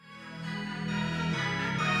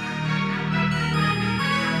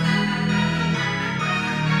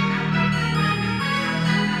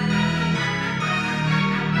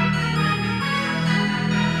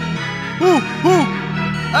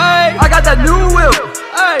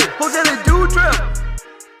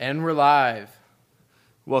And we're live.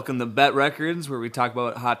 Welcome to Bet Records, where we talk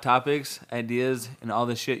about hot topics, ideas, and all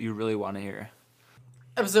the shit you really want to hear.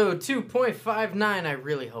 Episode 2.59. I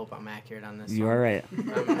really hope I'm accurate on this. You one. are right.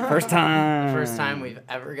 First time we've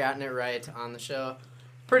ever gotten it right on the show.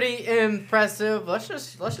 Pretty impressive. Let's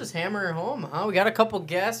just hammer it home, huh? We got a couple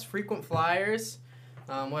guests, frequent flyers.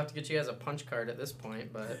 We'll have to get you guys a punch card at this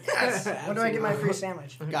point, but Yes. When do I get my free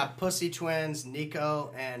sandwich? Got Pussy Twins,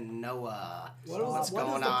 Nico, and Noah. What's what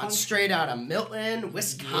going is the on? punch- Straight out of Milton,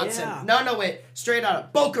 Wisconsin. Yeah. No, wait. Straight out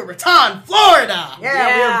of Boca Raton, Florida.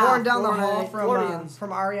 Yeah, we were born down the Florida- hall Floridians. from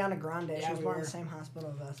Ariana Grande. Yeah, She was we born in were. the same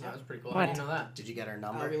hospital as us. that was pretty cool. What? How do you know that? Did you get her We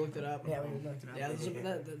number? looked it up. Yeah, we looked it up. Yeah,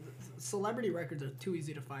 the celebrity records are too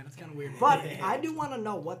easy to find. It's kind of weird. But- But I do want to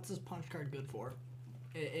know, what's this punch card good for?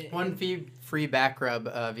 One free back rub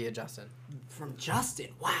via Justin. From Justin.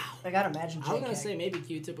 Wow. I gotta imagine. I was gonna JK. say maybe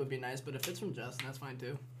Q-tip would be nice, but if it's from Justin, that's fine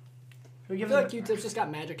too. Who I gives feel a, like Q-tip's just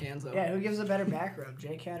got magic hands though. yeah, who gives a better back rub,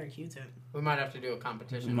 J-Cat or Q-tip? We might have to do a We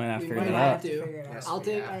competition. might have to We figure might it have out. to. Figure it out. Yes. I'll we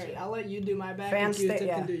take. have All right, to. I'll let you do my back. Fans and Q-tip stay,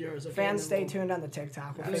 yeah. can do yours. Okay, Fans and stay then tuned on the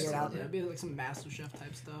TikTok. We'll we'll- figure it out. Yeah, it'd be like some MasterChef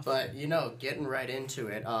type stuff. But, getting right into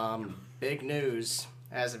it, big news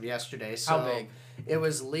as of yesterday. So How big? It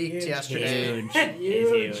was leaked Huge. yesterday.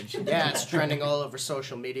 Huge. Yeah, it's trending all over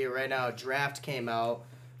social media right now. A draft came out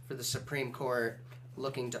for the Supreme Court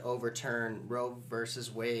looking to overturn Roe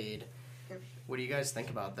versus Wade. What do you guys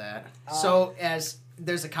think about that? So, as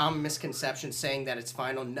there's a common misconception saying that it's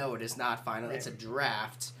final. No, it is not final. It's a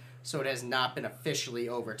draft, so it has not been officially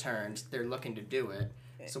overturned. They're looking to do it.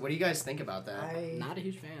 So, what do you guys think about that? Not a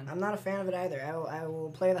huge fan. I'm not a fan of it either. I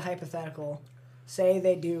will play the hypothetical. Say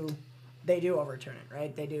they do overturn it,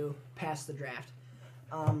 right? They do pass the draft.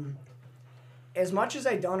 As much as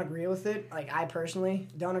I don't agree with it, like I personally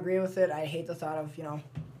don't agree with it. I hate the thought of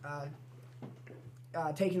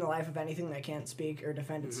taking the life of anything that can't speak or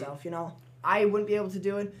defend itself. I wouldn't be able to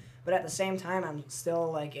do it, but at the same time, I'm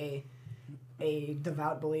still like a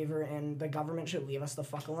devout believer in the government should leave us the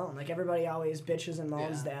fuck alone. Like everybody always bitches and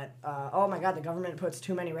moans that, oh my god, the government puts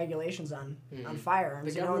too many regulations on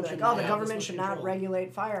firearms. The They're government like, should oh, not the have government this should much not control.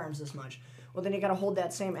 regulate firearms this much. Well, then you got to hold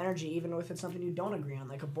that same energy even if it's something you don't agree on,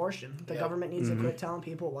 like abortion. The government needs to quit telling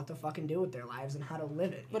people what to fucking do with their lives and how to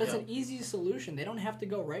live it. But it's an easy solution. They don't have to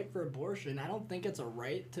go right for abortion. I don't think it's a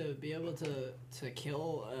right to be able to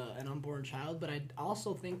kill an unborn child, but I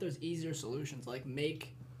also think there's easier solutions, like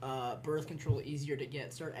make birth control easier to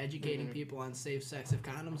get. Start educating people on safe sex. If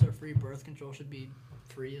condoms are free, birth control should be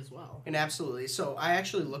free as well. And absolutely. So I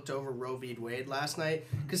actually looked over Roe v. Wade last night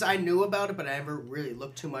because I knew about it, but I never really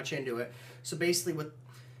looked too much into it. So basically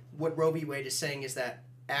what Roe v. Wade is saying is that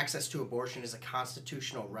access to abortion is a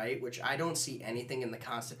constitutional right, which I don't see anything in the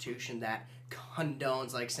Constitution that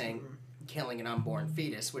condones, like saying killing an unborn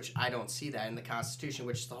fetus, which I don't see that in the Constitution,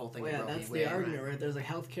 which is the whole thing Well, with yeah, Roe that's v. Wade. the argument, right? There's like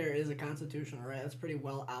healthcare is a constitutional right. That's pretty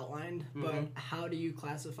well outlined. But how do you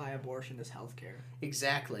classify abortion as healthcare?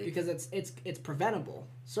 Exactly. Because it's preventable.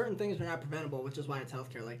 Certain things are not preventable, which is why it's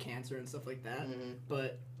healthcare, like cancer and stuff like that.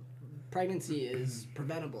 But pregnancy is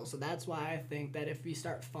preventable, so that's why I think that if we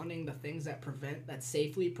start funding the things that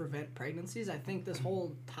safely prevent pregnancies, I think this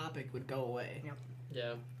whole topic would go away.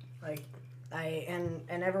 Yeah. Like, and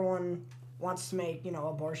everyone wants to make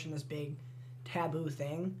abortion this big taboo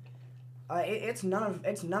thing. It's none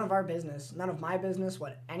of our business, none of my business.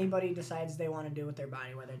 What anybody decides they want to do with their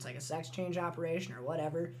body, whether it's like a sex change operation or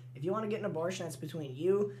whatever. If you want to get an abortion, it's between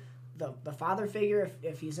you, the father figure,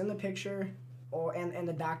 if he's in the picture, and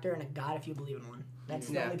the doctor, and a God if you believe in one. That's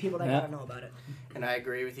the only people that gotta know about it. And I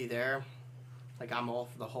agree with you there. Like, I'm all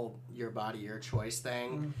for the whole your body, your choice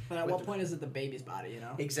thing. But at what point is it the baby's body,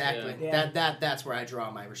 Exactly. Yeah. That's where I draw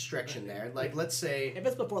my restriction there. Like, let's say... If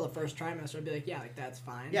it's before the first trimester, I'd be like, yeah, like that's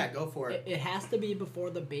fine. Yeah, go for it. It has to be before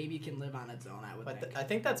the baby can live on its own, I would But think. I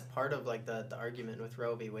think that's part of like the argument with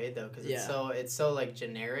Roe v. Wade though, because Yeah. it's so like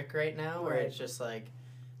generic right now, where Right. it's just like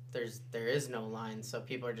there is no line, so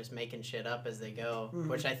people are just making shit up as they go,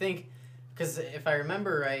 which I think. Because if I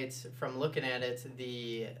remember right from looking at it,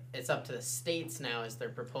 it's up to the states now as their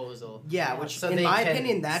proposal. Yeah, which So in they my can-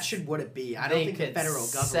 opinion, that should what it be. I they don't think the could federal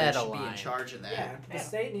set government a should be line. in charge of that. Yeah, the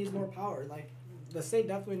state needs more power. Like, the state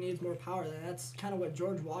definitely needs more power. And that's kind of what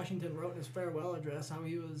George Washington wrote in his farewell address, how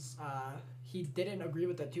he was, he didn't agree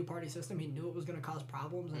with that two-party system. He knew it was going to cause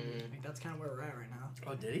problems, and like, that's kind of where we're at right now.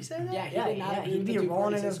 Oh, did he say that? Yeah, he did not agree he'd with be the two-party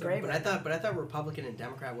rolling in his system. grave. But I thought Republican and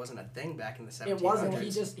Democrat wasn't a thing back in the 1700s. It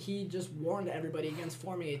wasn't. He just warned everybody against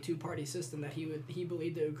forming a two-party system that he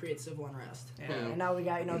believed it would create civil unrest. Yeah. And now we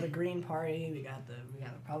got the Green Party, we got the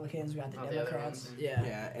Republicans, we got the All the other Democrats. ones. Yeah.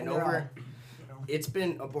 Yeah, and they're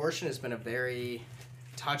abortion has been a very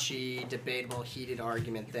touchy, debatable, heated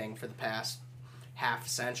argument thing for the past half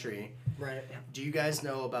century. Right. Do you guys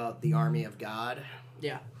know about the Army of God?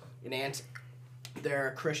 Yeah. They're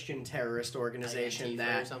a Christian terrorist organization Like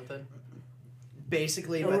Antifa or that something.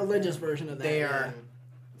 basically A religious version of that. they yeah. are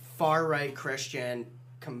far-right Christian.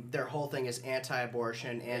 Their whole thing is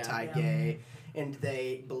anti-abortion, anti-gay, and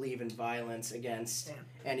they believe in violence against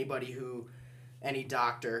any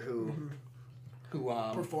doctor who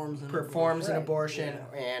performs an abortion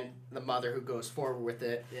and the mother who goes forward with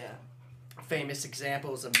it. Yeah. Famous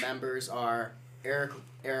examples of members are Eric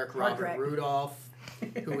Robert Rudolph,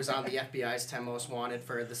 who was on the FBI's 10 Most Wanted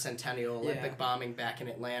for the Centennial Olympic bombing back in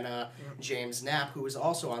Atlanta. James Knapp, who was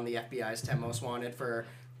also on the FBI's 10 Most Wanted for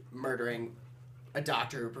murdering a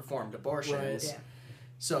doctor who performed abortions. Right. Yeah.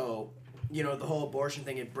 So, the whole abortion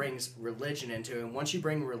thing, it brings religion into it. And once you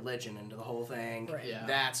bring religion into the whole thing,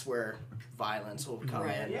 that's where violence will come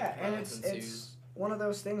in. Yeah, and it's one of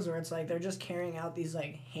those things where it's like they're just carrying out these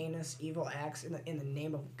like heinous evil acts in the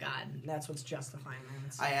name of God. And that's what's justifying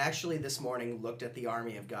them. I actually this morning looked at the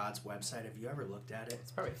Army of God's website. Have you ever looked at it?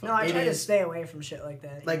 It's probably fun. No, I try to stay away from shit like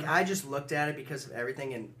that. Like, I just looked at it because of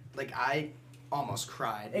everything, and like I almost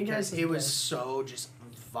cried because it was so just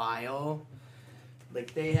vile.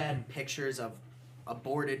 Like, they had pictures of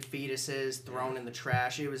aborted fetuses thrown in the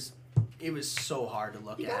trash. It was so hard to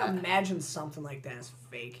look you at. gotta imagine something like that is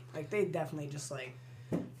fake. Like, they definitely just like.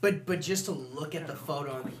 But just to look at the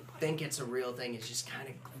photo and think it's a real thing is just kind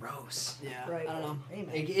of gross. Yeah. Right. I don't know.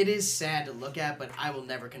 Amen. It is sad to look at, but I will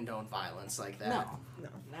never condone violence like that.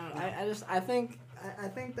 No. I think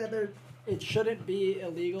that it shouldn't be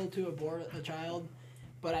illegal to abort a child,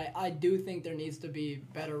 but I do think there needs to be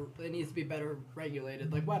better. It needs to be better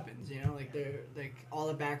regulated, like weapons. Like all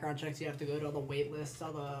the background checks you have to go to, all the wait lists,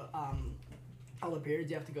 all the periods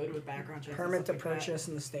you have to go to with background checks. Permit to purchase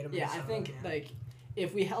in the state of Minnesota. I think like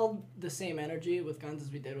if we held the same energy with guns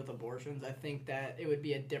as we did with abortions, I think that it would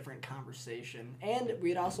be a different conversation, and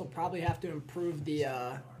we'd also probably have to improve the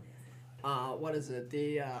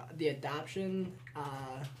the adoption.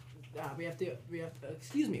 We have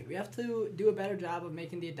to do a better job of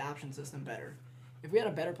making the adoption system better. If we had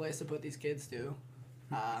a better place to put these kids to,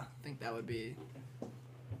 I think that would be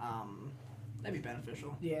that'd be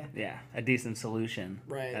beneficial. Yeah. Yeah, a decent solution.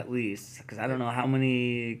 Right. At least. Because I don't know how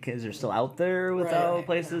many kids are still out there without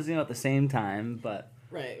places, at the same Mm-hmm. time, but...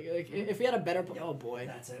 Right. Like, if we had a better... Oh, boy.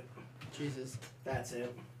 That's it. Jesus. That's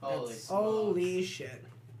it. Holy shit.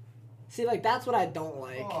 See, like, that's what I don't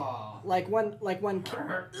like. Oh. Like, when...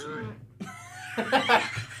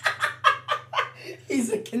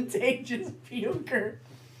 He's a contagious puker.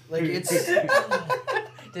 Like, it's...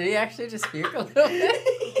 Did he actually just puke a little bit?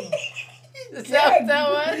 Is that what that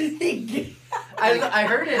was? I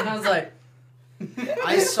heard it and I was like...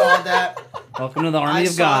 I saw that. Welcome to the Army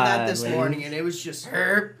of God. I saw that this morning and it was just...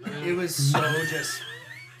 It was so just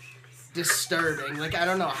disturbing. Like, I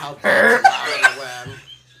don't know how bad it went.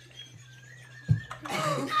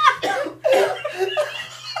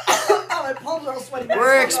 My palms are all sweaty.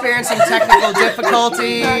 We're experiencing technical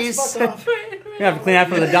difficulties. You have to clean out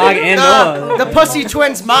for the dog and Noah. The Pussy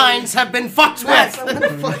Twins' minds have been fucked with.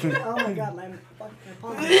 Oh my god,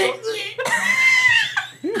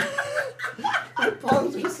 my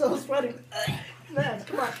palms are so sweaty. Max,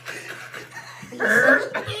 come on.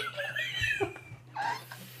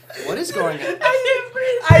 What is going on?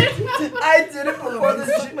 I did it before the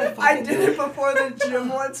gym. I did it before the gym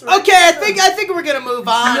once. Right? Okay, I think we're gonna move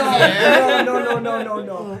on here.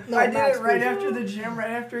 No. I did it right after the gym,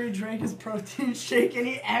 right after he drank his protein shake, and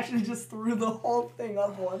he actually just threw the whole thing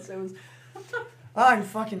up once. It was. Oh, I'm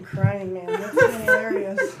fucking crying, man. That's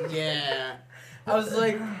hilarious. Yeah. I was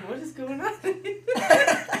like, what is going on?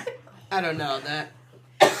 I don't know that.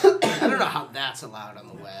 I don't know how that's allowed on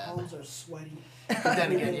the My web. palms are sweaty. But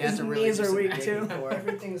then again, you have His to really knees do are some weak digging too. for it.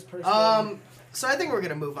 Everything is personal. So I think we're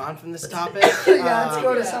gonna move on from this topic. Yeah, let's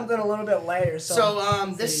go to something a little bit lighter.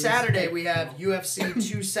 So this Saturday we have UFC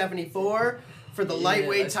 274 for the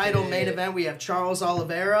lightweight title main event. We have Charles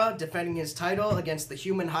Oliveira defending his title against the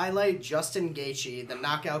human highlight Justin Gaethje, the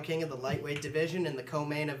knockout king of the lightweight division in the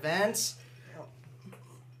co-main event.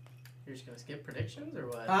 You're just gonna skip predictions or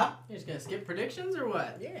what? Huh? You're just gonna skip predictions or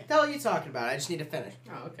what? Yeah. What the hell are you talking about? I just need to finish.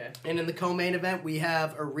 Oh, okay. And in the co-main event, we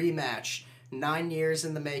have a rematch. 9 years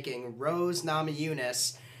in the making. Rose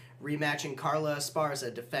Namajunas rematching Carla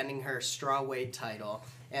Esparza, defending her strawweight title.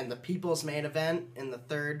 And the people's main event, in the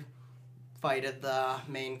third fight of the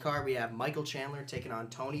main card, we have Michael Chandler taking on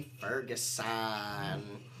Tony Ferguson.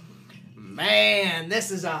 Man,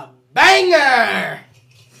 this is a banger!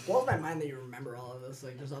 Blows my mind that you remember all of this,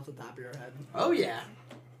 like, just off the top of your head. Oh, yeah.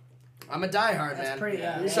 I'm a diehard, That's man. pretty.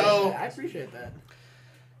 Yeah, So- I appreciate that.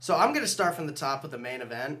 So I'm gonna start from the top with the main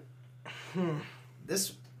event.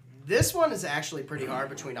 This one is actually pretty hard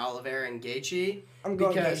between Oliveira and Gaethje. I'm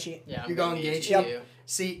going because- Gaethje. Yeah, You're going Gaethje? Yep. Yep.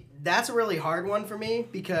 See, that's a really hard one for me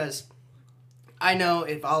because I know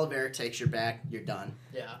if Oliveira takes your back, you're done.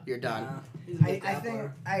 Yeah. You're done. He's a good I think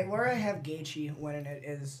grappler. where I have Gaethje winning it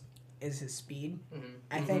is his speed. Mm-hmm.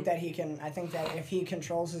 I think that he can. I think that if he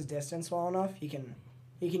controls his distance well enough, he can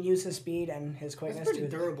use his speed and his He's quickness pretty to.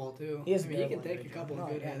 durable too. He is I mean, he durable. can take a couple of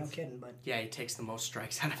No, good yeah, no hits. kidding. But Yeah, he takes the most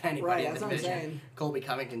strikes out of anybody Right, in that's the what I'm division. saying. Colby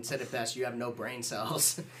Covington said it best, you have no brain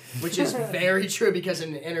cells. Which is very true because in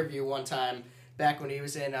an interview one time, back when he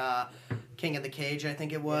was in King of the Cage, I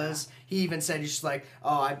think it was, he even said he's just like,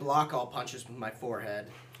 oh, I block all punches with my forehead.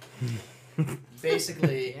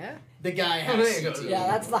 Basically, Yeah. the guy There you has go. CTE. Yeah,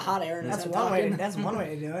 that's the hot air. that's one way. That's one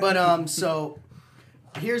way to do it. But so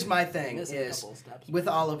here's my thing Missing a is couple of steps. with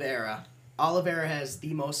Oliveira. Oliveira has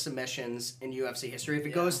the most submissions in UFC history. If it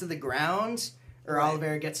goes to the ground or Right.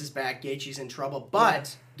 Oliveira gets his back, Gaethje's in trouble.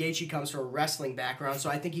 But Gaethje comes from a wrestling background, so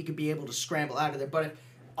I think he could be able to scramble out of there. But if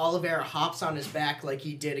Oliveira hops on his back like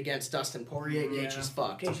he did against Dustin Poirier, Gaethje's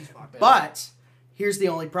fucked. Gaethje's fucked. But here's the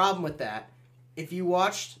only problem with that. If you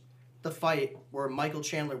watched the fight where Michael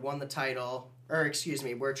Chandler won the title, or excuse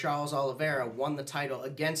me, where Charles Oliveira won the title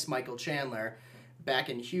against Michael Chandler back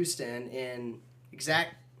in Houston in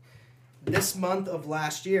this month of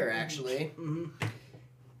last year, actually. Mm-hmm.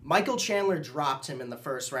 Michael Chandler dropped him in the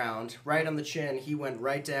first round, right on the chin. He went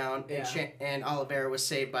right down, and, Yeah. and Oliveira was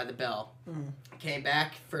saved by the bell. Came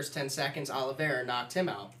back, first 10 seconds, Oliveira knocked him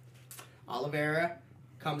out. Oliveira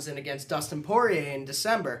comes in against Dustin Poirier in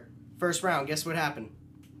December. First round, guess what happened?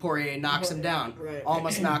 Poirier knocks him down. Right.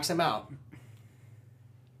 Almost knocks him out.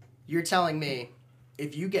 You're telling me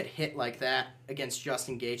if you get hit like that against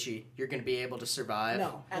Justin Gaethje, you're going to be able to survive?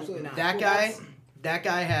 No, absolutely not. That Well, guy, that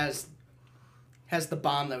guy has the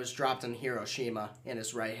bomb that was dropped in Hiroshima in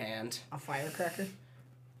his right hand. A firecracker.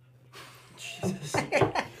 Jesus.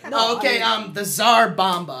 Oh, okay, the Tsar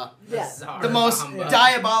Bomba, Yeah. Tsar the most Bomba.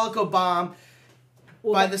 diabolical bomb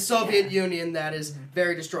Well, by that- the Soviet Union that is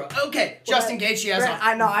very destroyed. Okay, Justin Gaethje has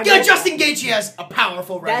I know. I Yeah, know. Justin Gaethje has a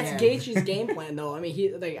powerful right That's hand. Gaethje's game plan, though. I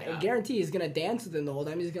mean, I Yeah. guarantee he's gonna dance with him the whole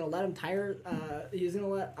time. He's gonna let him tire. He's gonna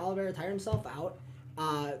let Oliveira tire himself out,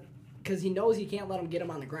 because he knows he can't let him get him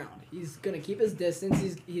on the ground. He's gonna keep his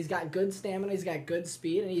distance. He's got good stamina. He's got good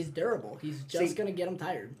speed, and he's durable. He's just See- gonna get him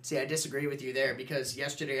tired. See, I disagree with you there because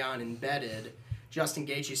yesterday on Embedded, Justin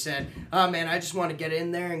Gaethje said, "Oh man, I just want to get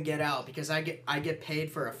in there and get out because I get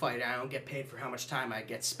paid for a fight. I don't get paid for how much time I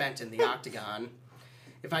get spent in the octagon.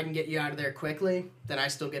 If I can get you out of there quickly, then I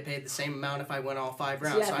still get paid the same amount if I win all 5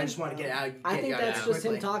 rounds. I so I think- just want to get out. I Get think you out of that's there just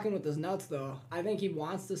quickly. him talking with his nuts, though. I think he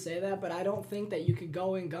wants to say that, but I don't think that you could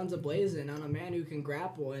go in guns a-blazing on a man who can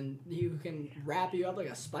grapple and who can wrap you up like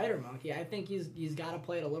a spider monkey. I think he's got to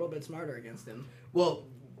play it a little bit smarter against him. Well,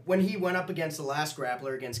 when he went up against the last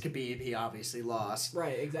grappler against Khabib, he obviously lost.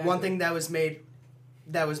 Right, exactly. One thing that was made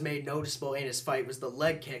noticeable in his fight was the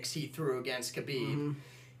leg kicks he threw against Khabib. Mm-hmm.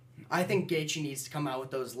 I think Gaethje needs to come out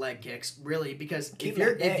with those leg kicks, really, because Keep if him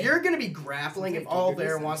at bay. you're going to be grappling, if Keep your Oliveira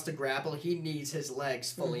distance. wants to grapple, he needs his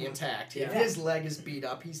legs fully intact. If Yeah. his leg is beat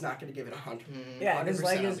up, he's not going to give it 100. Yeah, if his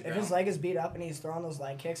leg 100% on is the if his ground. leg is beat up and he's throwing those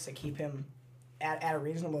leg kicks to keep him at a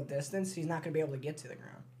reasonable distance, he's not going to be able to get to the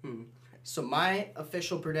ground. So my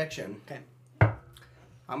official prediction, Okay.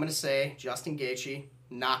 I'm going to say Justin Gaethje,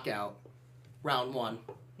 knockout, round 1.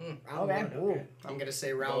 Round Okay. one, Ooh. I'm going to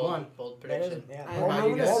say round Bold, 1. bold That is, prediction. yeah. I, Bold I'm,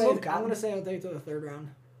 move, gonna guys. say, Bold move, I'm Cotton. gonna say I'll take it to the third round.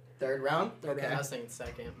 Third round? Third I Okay. was thinking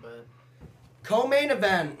second, but Co-main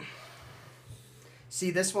event.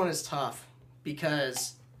 See, this one is tough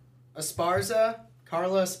because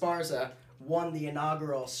Carla Esparza won the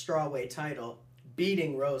inaugural strawweight title,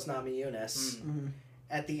 beating Rose Namajunas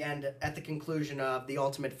at the conclusion of the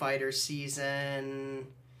Ultimate Fighter season.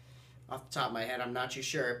 Off the top of my head, I'm not too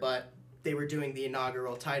sure, but they were doing the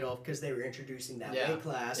inaugural title because they were introducing that Yeah. weight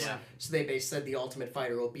class. Yeah. So they basically said the Ultimate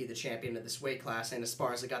Fighter will be the champion of this weight class, and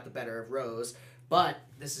Esparza got the better of Rose. But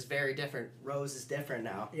this is very different. Rose is different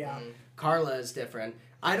now. Yeah. Carla is different.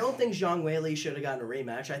 I don't think Zhang Weili should have gotten a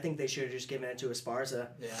rematch. I think they should have just given it to Esparza.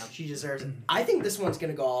 yeah. She deserves it. I think this one's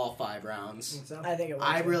going to go all 5 rounds. So, I think it will.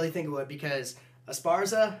 I too. really think it would because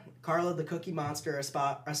Esparza, Carla the Cookie Monster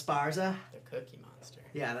Esparza, The Cookie Monster.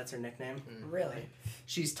 yeah, that's her nickname. Really.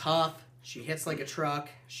 She's tough. She hits like a truck.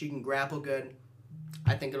 She can grapple good.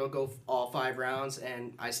 I think it'll go all 5 rounds,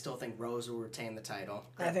 and I still think Rose will retain the title.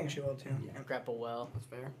 I think she will too. And grapple well. that's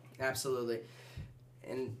fair. Absolutely.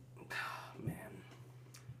 And, man,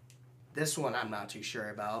 this one I'm not too sure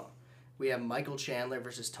about. we have Michael Chandler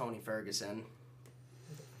versus Tony Ferguson.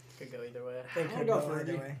 Could go either way. They I'll could go go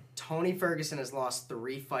either Fergie. way. Tony Ferguson has lost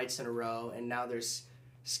 3 fights in a row, and now there's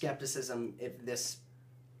skepticism if this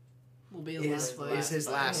Will be his last fight. is his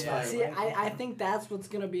last Yeah. fight. See, I think that's what's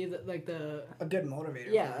gonna be the A good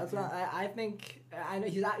motivator. yeah. That's what I think. I know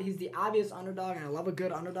he's the obvious underdog, and I love a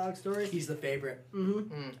good underdog story. He's the favorite.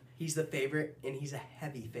 Mm-hmm. He's the favorite, and he's a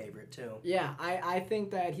heavy favorite too. Yeah, I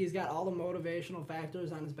think that he's got all the motivational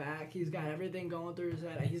factors on his back. He's got everything going through his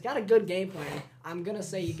head. He's got a good game plan. I'm gonna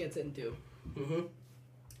say he gets it in 2.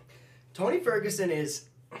 Tony Ferguson he's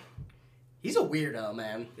a weirdo,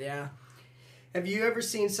 man. Yeah. Have you ever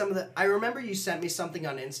seen some of the... I remember you sent me something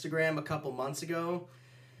on Instagram a couple months ago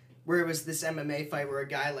where it was this MMA fight where a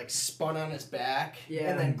guy, like, spun on his back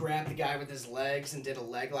Yeah. and then grabbed the guy with his legs and did a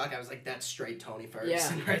leg lock. I was like, that's straight Tony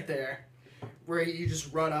Ferguson right there. Where you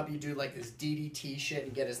just run up, you do, like, this DDT shit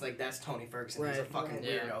and get his... Like, that's Tony Ferguson. He's a Right. fucking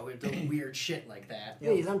Yeah. weirdo who does weird shit like that.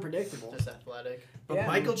 Yeah, he's unpredictable. Just athletic. But Yeah.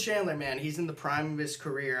 Michael Chandler, man, he's in the prime of his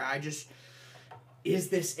career. Is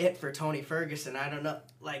this it for Tony Ferguson? I don't know.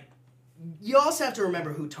 Like... You also have to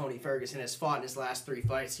remember who Tony Ferguson has fought in his last 3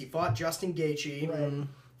 fights. He fought Justin Gaethje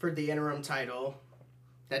for the interim title.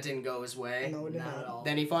 That didn't go his way. No, it did Not not. at all.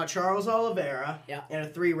 Then he fought Charles Oliveira Yeah. in a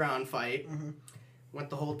 3-round fight. Mhm.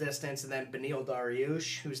 Went the whole distance. And then Beneil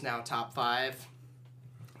Dariush, who's now top 5.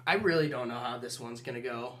 I really don't know how this one's going to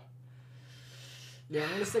go. Yeah,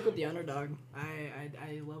 I'm gonna stick with the underdog.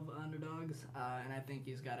 I love underdogs, and I think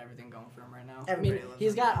he's got everything going for him right now. Everybody loves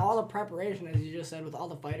He's got all the preparation, as you just said, with all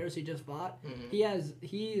the fighters he just fought. Mhm.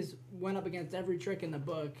 He's went up against every trick in the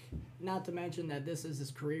book. Not to mention that this is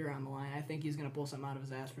his career on the line. I think he's gonna pull something out of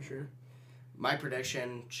his ass for sure. My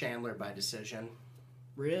prediction, Chandler by decision.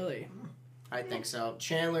 Really? I think so.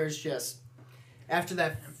 Chandler's just... After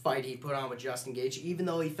that fight he put on with Justin Gaethje, even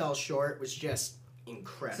though he fell short, was just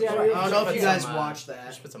incredible. See, I don't know if Put you guys some, watched Just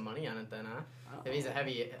that. put some money on it then, huh? If he's a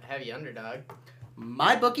heavy underdog.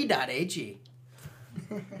 MyBookie.ag.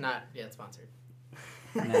 Not yet sponsored.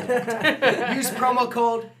 Use promo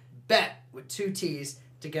code BET with 2 T's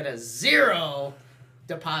to get a 0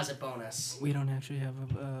 deposit bonus. We don't actually have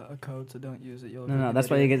a code, so don't use it. You'll No, that's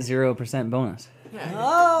why you get 0% bonus. Oh, okay.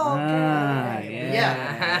 Ah,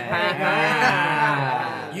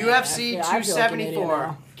 Yeah. UFC Yeah, I feel like an idiot 274.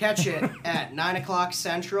 now. Catch it at 9 o'clock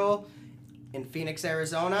Central in Phoenix,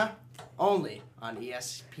 Arizona. Only on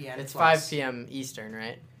ESPN+. It's 5 p.m. Eastern,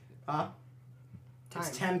 right? Huh?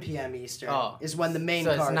 It's 10 p.m. Eastern. Oh. Is when the main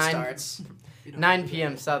So it's card 9 starts. 9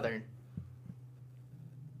 p.m. Southern.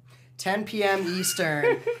 10 p.m.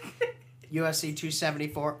 Eastern. UFC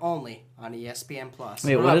 274 only on ESPN+.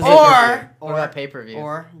 Wait, what is it? What about pay-per-view?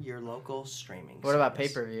 Or your local streaming What about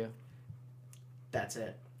service. pay-per-view? That's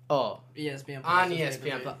it. Oh, ESPN on is ESPN.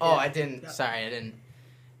 pay-per-view. Oh, Yeah. I didn't. Sorry, I didn't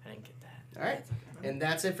get that. All right. And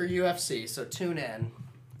that's it for UFC. So tune in.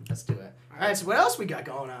 Let's do it. All right. So what else we got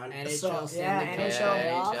going on? NHL, So, Stanley yeah, Cup. NHL.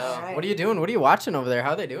 NHL. Alright. What are you doing? What are you watching over there?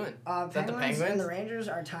 How are they doing? Is that the Penguins Penguins? and the Rangers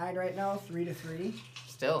are tied right now, 3-3.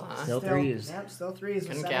 Still, huh? Still threes. Yep, still threes.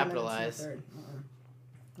 with Couldn't 7 minutes in the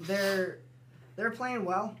capitalize. third. They're playing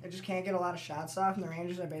well. They just can't get a lot of shots off, and the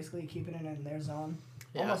Rangers are basically keeping it in their zone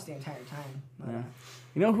Yeah. almost the entire time. But, Yeah.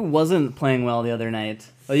 You know who wasn't playing well the other night?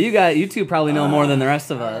 Well, you two probably know more than the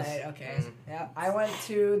rest of us. Alright, okay. Yeah, I went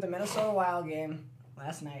to the Minnesota Wild game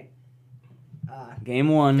last night. Game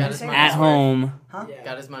 1 Got his at money's worth. home. Huh? Yeah.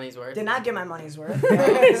 Got his money's worth. Did not get my money's worth.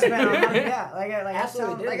 I spent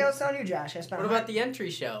Absolutely like I did. was telling you, Josh. I spent. What about the entry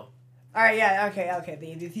show? All right, yeah, okay.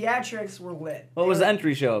 The theatrics were lit. What They was were- the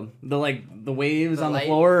entry show? The waves The on the light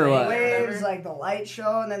floor or thing? what? Wait. Waves, like the light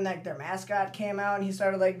show, and then like their mascot came out and he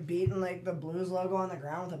started like beating like the Blues logo on the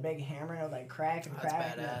ground with a big hammer and it would like crack and That's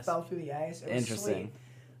crack and badass. it fell through the ice. It was Interesting. sweet.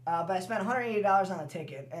 But I spent $180 on a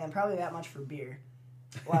ticket and probably that much for beer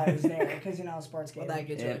while I was there because sports game. Well, that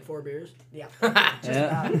gets you Yeah. like 4 beers. Yeah,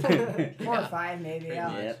 Yeah. just 4 or 5 maybe.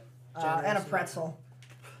 Yeah, Yep. and a pretzel.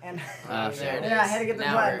 And There it yeah, I is. had to get the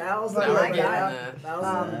Now butt. we're- That was now the we're my getting guy. That was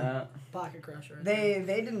Um, pocket crusher. They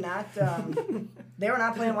did not. They were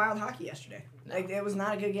not playing wild hockey yesterday. No. Like it was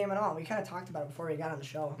not a good game at all. We kind of talked about it before we got on the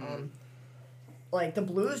show. Like the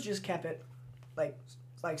Blues just kept it like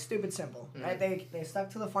stupid simple. Right? They stuck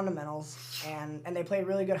to the fundamentals and they played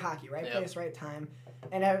really good hockey. Right Yep. place, right time.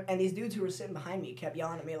 And these dudes who were sitting behind me kept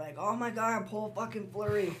yelling at me like, "Oh my God, pull fucking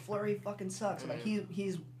Fleury! Fleury fucking sucks!" Like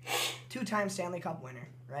he's 2-time Stanley Cup winner.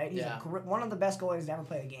 Right? He's Yeah. one of the best goalies to ever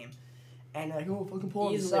play the game. And like, oh, fucking pull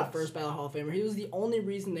him. Easily Sucks. first ballot Hall of Famer. He was the only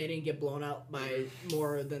reason they didn't get blown out by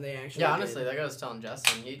more than they actually Yeah, did. honestly, like I was telling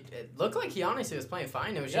Justin, it looked like he honestly was playing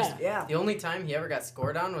fine. It was just Yeah. the only time he ever got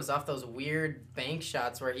scored on was off those weird bank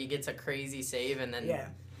shots where he gets a crazy save and then Yeah.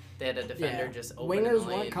 They had a defender just open Wingers in the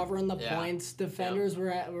lane. weren't covering the Yeah. points. Defenders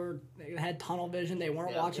had tunnel vision. They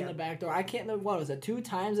weren't watching the back door. I can't remember what was it. 2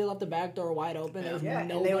 times they left the back door wide open. There was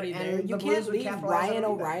nobody there. and You the Blues can't would leave capitalize Ryan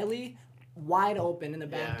on it. O'Reilly wide open in the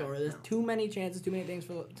back Yeah. door. There's too many chances, too many things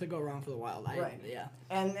to go wrong for the Wild. Right. Yeah.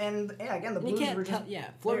 And again, the You Blues can't were just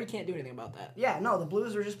Fleury can't do anything about that. yeah, no, the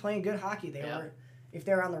Blues were just playing good hockey. They were, if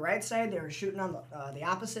they were on the right side, they were shooting on the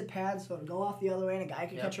opposite pad, so it would go off the other way, and a guy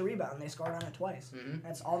could catch a rebound. And they scored on it twice. Mhm.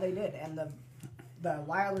 That's all they did. And the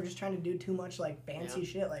Wild were just trying to do too much like fancy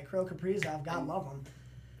shit, like Kirill Kaprizov, God love him,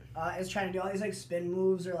 is trying to do all these like spin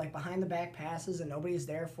moves or like behind the back passes, and nobody's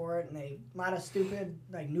there for it, and a lot of stupid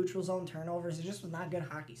like neutral zone turnovers. It just was not good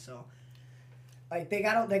hockey. So, like they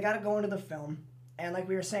gotta go into the film, and like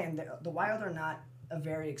we were saying, the Wild are not a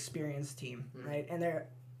very experienced team, right? And they're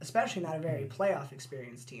especially not a very playoff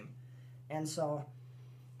experienced team, and so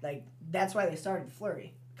like that's why they started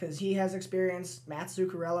Fleury. Because he has experience, Matt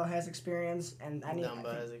Zuccarello has experience, and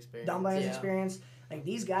Dumba has experience. Dumba has experience. Like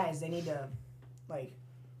these guys, they need to, like,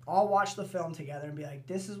 all watch the film together and be like,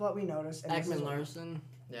 "This is what we noticed." And Ekman Larson.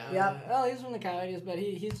 Yeah. Yep. Well, he's from the Coyotes, but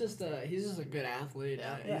he's just a good athlete.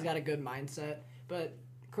 Yeah. He's got a good mindset. But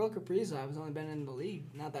Kirill Kaprizov has only been in the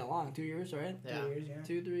league not that long, 2 years, right? Yeah. 2 years, yeah.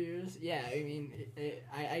 2-3 years. Yeah, I mean,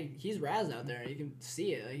 he's razzed out there. You can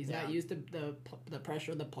see it. He's not used to the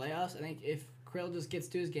pressure of the playoffs. I think if Kirill just gets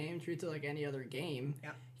to his game, treats it like any other game,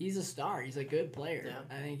 he's a star. He's a good player.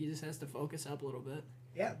 Yeah. I think he just has to focus up a little bit.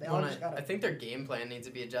 Yeah, they all just got I think their game plan needs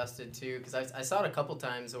to be adjusted too, because I saw it a couple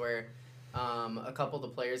times where a couple of the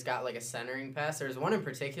players got like a centering pass. There was one in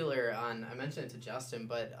particular I mentioned it to Justin,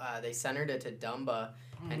 but they centered it to Dumba,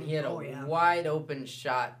 and he had a wide open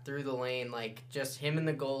shot through the lane, like just him and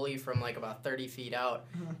the goalie from like about 30 feet out,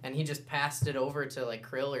 and he just passed it over to like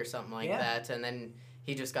Krill or something like that, and then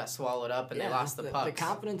he just got swallowed up, and they lost the puck. The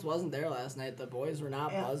confidence wasn't there last night. The boys were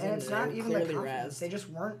not buzzing. And it's they not were even the clearly confidence. razzed. They just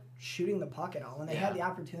weren't shooting the puck at all. When they had the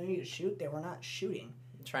opportunity to shoot, they were not shooting.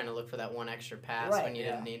 Trying to look for that one extra pass when you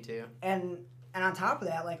didn't need to. And on top of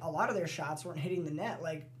that, like a lot of their shots weren't hitting the net.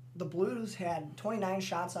 Like the Blues had 29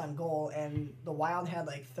 shots on goal, and the Wild had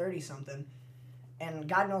like 30-something. And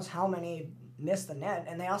God knows how many missed the net.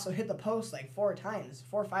 And they also hit the post like 4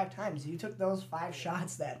 or 5 times. You took those 5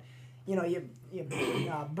 shots that, you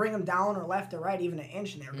bring them down or left or right even an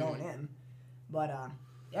inch, and they were going in. But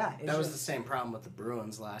that was the same problem with the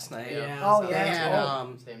Bruins last night. Yeah. Oh They yeah.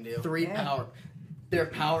 had Same deal. 3 power. Their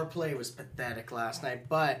power play was pathetic last night,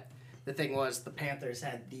 but the thing was the Panthers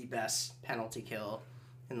had the best penalty kill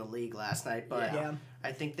in the league last night. But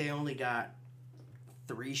I think they only got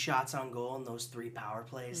 3 shots on goal in those 3 power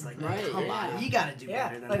plays. Like, come on, you got to do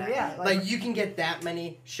better than that. Yeah, like you can get that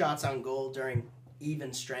many shots on goal during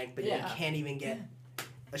even strength, but you can't even get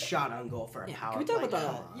a shot on goal for a power play. Can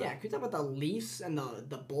we talk about the Leafs and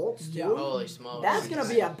the Bolts too? Yeah. Holy smokes. That's gonna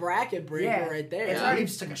be a bracket breaker right there. It's already,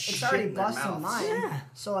 Leafs took a shit it's already in their busting mouths. mine. Yeah.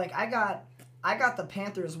 So like I got the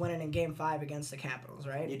Panthers winning in Game 5 against the Capitals,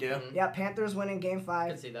 right? You do? Mhm. Yeah, Panthers winning Game I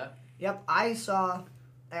 5. could see that. Yep, I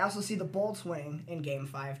also see the Bolts winning in Game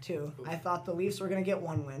 5 too. Oof. I thought the Leafs were gonna get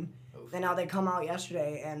 1 win. Oof. And now they come out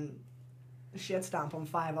yesterday and shit stomp them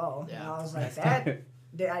 5-0. Yeah. And I was like, that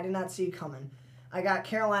I did not see coming. I got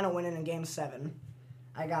Carolina winning in Game 7.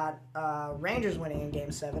 I got Rangers winning in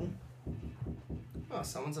Game 7. Oh,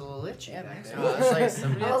 someone's a little itchy Yeah, back man. there. Oh, it's like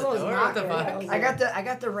somebody I at was the almost door. What the knocking. fuck? I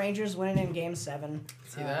got the Rangers winning in Game 7.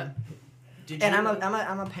 See that? Did And you-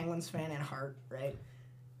 I'm a Penguins fan at heart, right?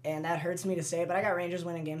 And that hurts me to say, but I got Rangers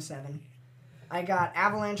winning Game 7. I got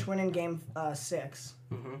Avalanche winning Game 6.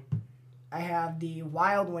 Mhm. I have the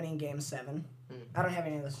Wild winning Game 7. I don't have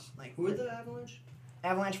any of this. Like Who are the Avalanche?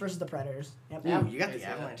 Avalanche versus the Predators. Yep. Ooh, you got I the see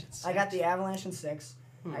Avalanche. I got the Avalanche in 6.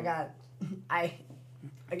 I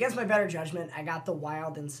against my better judgment, I got the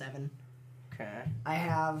Wild in 7. Okay. I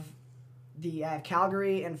have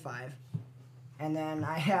Calgary in 5. And then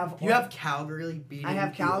I have You have Calgary beating I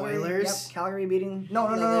have Calgary. the Oilers? Yep, Calgary beating. No,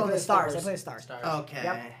 No, they play the Stars. Stars. They play the Stars. Stars. Okay.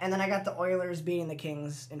 Yep. And then I got the Oilers beating the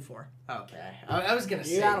Kings in 4. Okay. I was gonna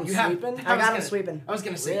say got 'em sweeping? I got them sweeping. I was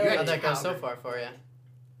gonna say Really? you How'd had that go so Calgary. far for you?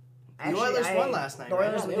 The Oilers won last night, The right?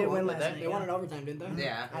 Oilers Yeah, did won, win but last night. they won in overtime, didn't they?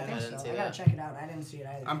 Yeah. I I think didn't so. see I gotta that. check it out. I didn't see it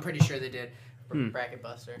either. I'm pretty sure they did. Bracket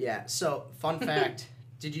buster. Yeah. So, fun fact: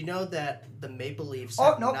 did you know that the Maple Leafs? Oh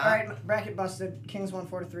have nope! not- All right, bracket busted. Kings won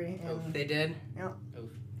 4-3. And They did.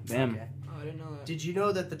 Damn. Okay. Oh, I didn't know that. Did you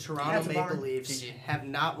know that the Toronto That's a Maple bummer. Leafs GG. have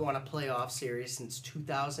not won a playoff series since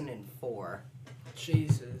 2004?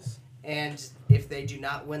 Jesus. And if they do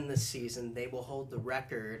not win this season, they will hold the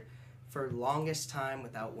record for longest time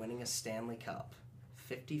without winning a Stanley Cup.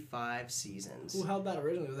 55 seasons. Who held that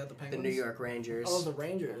originally? Was that the The Penguins? New York Rangers. Oh, the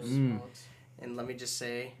Rangers. Mm. And let me just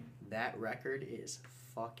say, that record is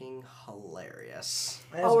fucking hilarious.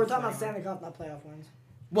 Oh, we're talking about Stanley Cup, not playoff wins.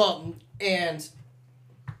 Well, and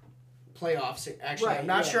playoffs. Actually, Right, I'm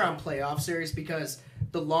not yeah. sure on playoff series because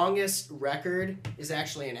the longest record is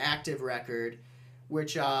actually an active record,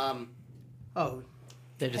 which They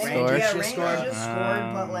just Rangers scored. just Rangers scored. just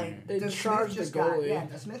scored, but like They the charged Smith just the got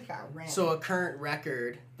goalie. the Smith got ran. So a current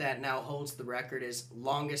record that now holds the record is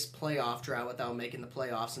longest playoff drought without making the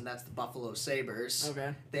playoffs, and that's the Buffalo Sabres.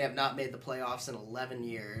 Okay. They have not made the playoffs in 11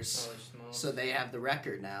 years, Holy smokes. so they have the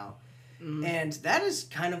record now. Mhm. And that is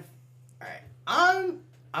kind of all right.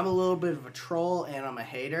 I'm a little bit of a troll and I'm a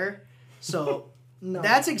hater, so no.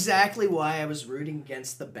 that's exactly why I was rooting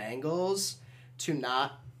against the Bengals to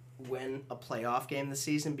not win a playoff game this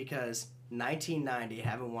season because 1990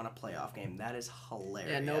 haven't won a playoff game. That is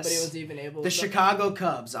hilarious. Yeah, nobody was even able The to. Chicago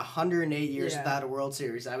Cubs, 108 years Yeah. without a World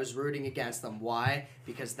Series. I was rooting against them. Why?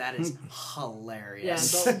 Because that is Yeah,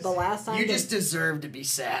 hilarious. the last time You the- just deserve to be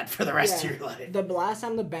sad for the rest of your life. The last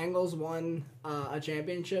time the Bengals won a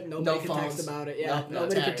championship, nobody could phones. text about it. Yeah, No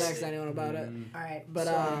nobody could text. text anyone about it. All right, But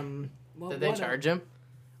so, well, Did they what- charge him?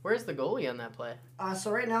 Where's the goalie on that play? so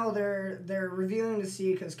right now they're reviewing to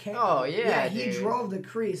see because Oh, yeah, he dude. drove the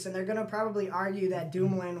crease, and they're gonna probably argue that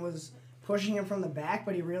Dumoulin was pushing him from the back,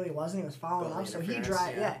 but he really wasn't. He was following Goalie up, so he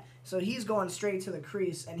interference, yeah. So he's going straight to the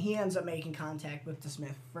crease, and he ends up making contact with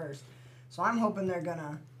DeSmith first. So I'm hoping they're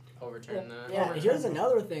gonna. Overturn that. Yeah, here's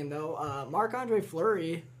another thing though. Marc-Andre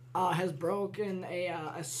Fleury has broken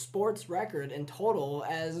a sports record in total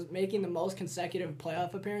as making the most consecutive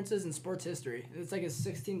playoff appearances in sports history. It's like his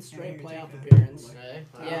 16th straight here, playoff take a appearance. Okay.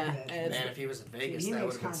 Wow. Yeah, Man, and it's- Man, if he was in Vegas, he that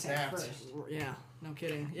makes would have been contact snapped. first. yeah, no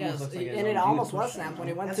kidding. Almost Yes, looks like his and it own almost juice was push snapped when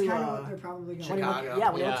he went That's to kind of what they're probably going. when he went, Chicago. yeah,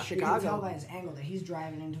 when he Yeah. went to You can tell Chicago. by his angle that he's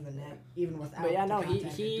driving into the net even without. But yeah, no, the he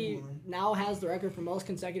contact he with Dumoulin. now has the record for most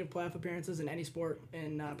consecutive playoff appearances in any sport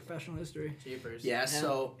in professional history. Jeepers. Yeah,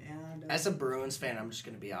 so And, as a Bruins fan, I'm just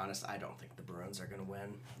going to be honest. I don't think the Bruins are going to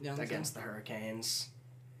win Yeah, against the Hurricanes.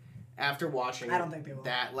 After watching I don't think they will.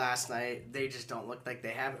 that last night, they just don't look like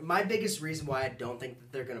they have. My biggest reason why I don't think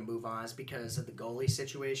that they're going to move on is because of the goalie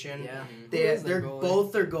situation. Yeah, Mhm. Who is their They're goalie?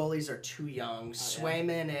 both their goalies are too young. yeah.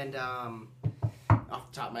 Swayman and off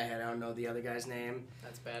the top of my head, I don't know the other guy's name.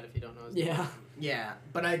 That's bad if you don't know his Yeah. name. Yeah,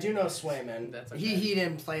 but I do know Swayman. That's okay. He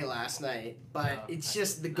didn't play last night, but Oh, it's I-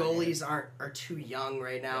 just the I get goalies are too young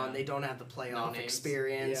right now, Yeah. and they don't have the playoff names.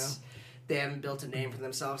 experience. They haven't built a name for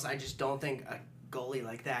themselves. I just don't think a goalie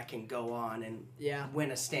like that can go on and Yeah.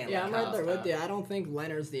 win a Stanley Yeah, I'm right Cup. there with you. I don't think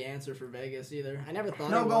Leonard's the answer for Vegas either. I never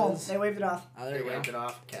thought no he goals. was. They waved it off. Oh, there They you go. waved it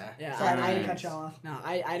off. Okay. Yeah, Sorry, I Alright. didn't cut you off. No,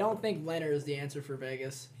 I don't think Leonard is the answer for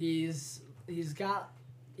Vegas. He's got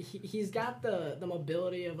the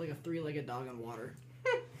mobility of like a three-legged dog in water.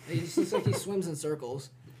 He just looks like he swims in circles.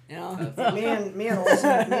 You know? me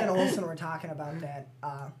and Olsen were talking about that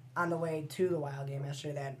on the way to the Wild game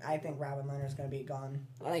yesterday. That I think Robin Leonard's going to be gone.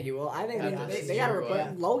 I think he will. I think Yeah, they got to sure, replace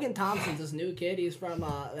yeah. Logan Thompson's this new kid. He's from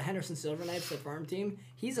the Henderson Silver Knights, the farm team.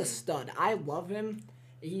 He's a stud. I love him.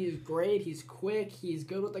 He's great. He's quick. He's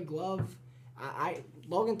good with the glove.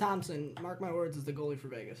 Logan Thompson, mark my words, is the goalie for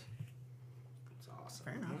Vegas. It's awesome.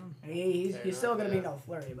 Fair enough. Fair He's still enough, going to be yeah. no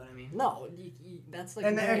Flurry, but I mean. No, that's like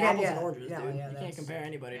And comparing again, apples and yeah, oranges, yeah, dude. yeah, You that's- can't compare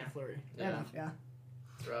anybody to Fleury. Fair Yeah. enough, yeah.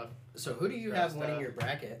 It's rough. So who do you Rough have winning stuff. your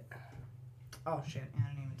bracket? Oh shit! Yeah, I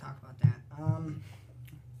didn't even talk about that.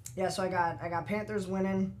 Yeah, so I got Panthers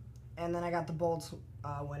winning, and then I got the Bolts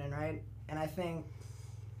winning, right? And I think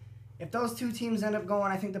if those two teams end up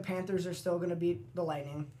going, I think the Panthers are still going to beat the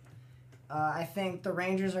Lightning. I think the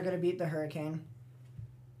Rangers are going to beat the Hurricane.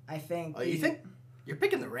 I think. Oh, you think you're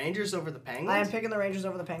picking the Rangers over the Penguins? I am picking the Rangers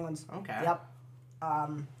over the Penguins. Okay. Yep.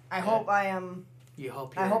 I hope I am. You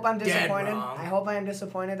hope. I hope I'm you're dead disappointed. wrong. I hope I am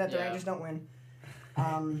disappointed that the Yeah. Rangers don't win.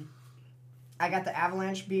 I got the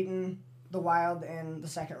Avalanche beating the Wild in the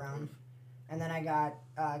second round, and then I got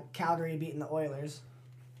Calgary beating the Oilers,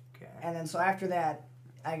 Okay. and then so after that,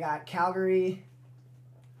 I got Calgary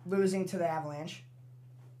losing to the Avalanche,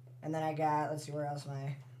 and then I got let's see where else am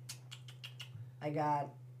I. I got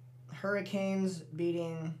Hurricanes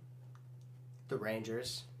beating. The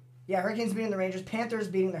Rangers, Yeah, Hurricanes beating the Rangers. Panthers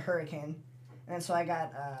beating the Hurricane, and then so I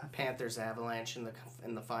got. Panthers, Avalanche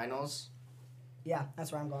in the finals. Yeah,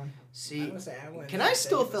 that's where I'm going. See, say Avalanche. can I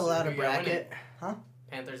still fill out a Who you got winning? bracket?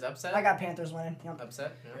 Panthers upset? I got Panthers winning. Yep.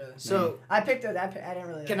 upset. Yeah. So I picked it. I didn't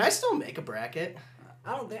really. can I still make a bracket?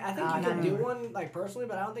 I think you no, can no, do no. one like personally,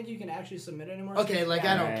 but I don't think you can actually submit anymore. Okay, like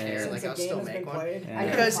I don't Yeah, care. yeah. Like the I'll game still has make been one. played. Yeah.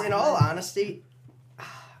 Because in all honesty,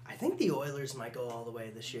 I think the Oilers might go all the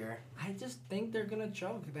way this year. I just think they're gonna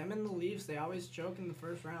choke. Them and the Leafs, they always choke in the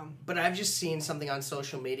first round. But I've just seen something on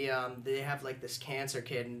social media. They have like this cancer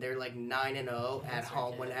kid, and they're like 9-0 at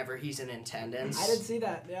home whenever he's in attendance. I did see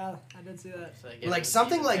that. Yeah, I did see that. So Like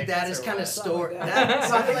something like that is kind of story. Something like that.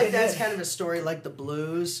 Something like that's kind of a story like the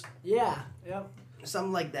Blues. Yeah. Yep.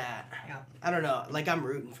 Something like that. Yeah. I don't know. Like I'm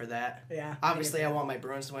rooting for that. Yeah. Obviously, I want my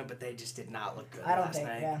Bruins to win, but they just did not look good I don't last think.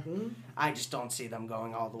 night. Yeah. I just don't see them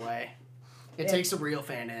going all the way. It Yeah. takes a real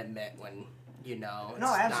fan to admit when it's No,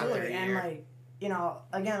 not absolutely. their And year. like, you know,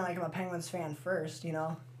 again, like I'm a Penguins fan first. You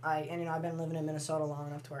know, I've been living in Minnesota long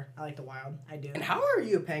enough to where I like the Wild. I do. And how are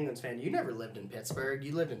you a Penguins fan? You never lived in Pittsburgh.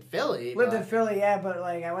 You lived in Philly. Lived but- in Philly, yeah, but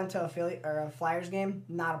like I went to a Flyers game,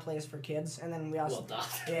 not a place for kids, and then we also Well,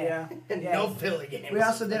 duh. yeah. No Philly games. We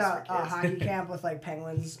also did That's a for kids. hockey camp with like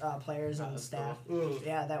Penguins players and that's staff. Mm.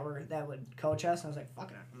 Yeah, that would coach us. And I was like,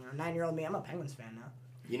 fuck it, 9-year-old me, I'm a Penguins fan now.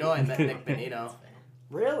 You know, I met Nick Bonito.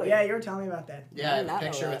 Really? Yeah, you were telling me about that. Yeah, I have not a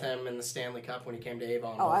know picture that. with him in the Stanley Cup when he came to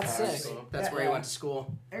Avon. Oh, both that's times. sick. That's Yeah, where he yeah. went to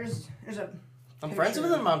school. There's a. I'm Picture. friends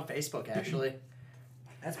with him on Facebook, actually.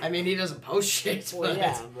 That's I mean, he doesn't post shit, Well, but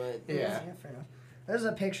yeah, but yeah. fair enough. There's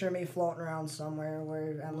a picture of me floating around somewhere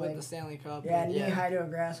where I'm with like, the Stanley Cup. yeah, knee high to a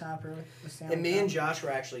grasshopper with the Stanley And me Cup. and Josh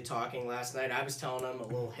were actually talking last night. I was telling him a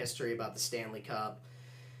little history about the Stanley Cup.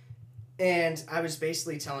 And I was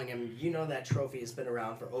basically telling him, you know, that trophy has been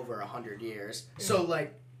around for over 100 years. So,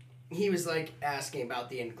 like, he was, like, asking about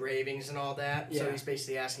the engravings and all that. So Yeah. he's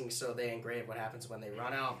basically asking, so they engrave what happens when they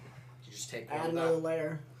run out. You just take Add one another out.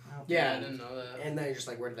 layer. Yeah. I didn't know that. And then you're just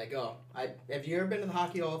like, where did they go? Have you ever been to the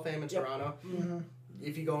Hockey Hall of Fame in Yep. Toronto? Mm-hmm.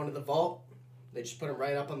 If you go into the vault, they just put them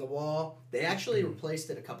right up on the wall. They actually replaced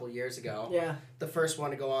it a couple years ago. Yeah. The first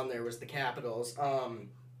one to go on there was the Capitals,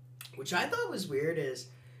 which I thought was weird is,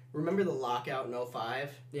 remember the lockout in 05?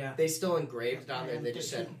 Yeah. They still engraved it on there. Man, They just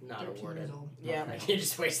said, 13 not 13 awarded. years old. Yeah. You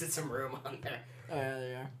just wasted some room on there. Oh, yeah,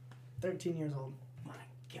 they are. 13 years old. My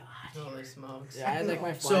God. Holy smokes. Yeah, I had like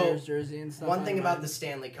my So, Flyers jersey and stuff. One thing on about mine. the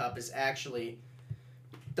Stanley Cup is actually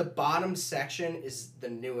the bottom section is the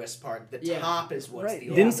newest part. The Yeah. top is what's Right. the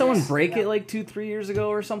Yeah. Didn't oldest. someone break Yeah. it like 2-3 years ago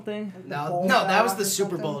or something? No, that was the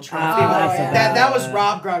Super Bowl trophy. that's yeah. That was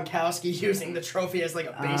Rob Gronkowski using the trophy as like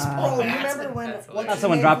a baseball Oh, you bat. remember when? That's what hilarious. he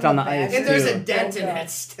Someone made dropped from on the bag? ice, And there's too. a dent in Yeah. it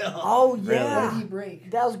still. Oh Really? What yeah, did he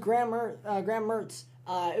break? that was Graham Mertz.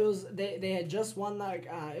 It was they had just won like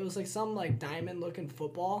it was like some like diamond looking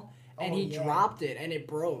football, and Oh, he yeah. dropped it and it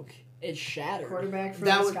broke. It shattered. Quarterback for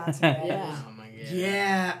That was- Wisconsin. Badgers. Yeah. Oh my god.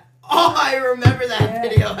 Yeah. Oh, I remember that Yeah.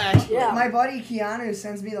 video actually. Yeah. My buddy Keanu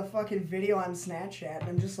sends me the fucking video on Snapchat, and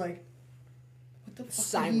I'm just like, what the fuck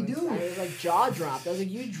Silence. did he do? I was like jaw dropped. I was like,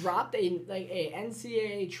 you dropped a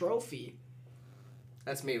NCAA trophy.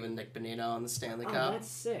 That's me with Nick Bonino on the Stanley Oh, Cup. that's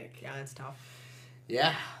sick. Yeah, that's tough.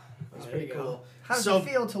 Yeah. That's Oh, pretty there you cool. How does So- it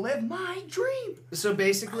feel to live my dream? So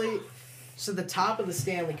basically, the top of the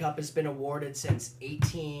Stanley Cup has been awarded since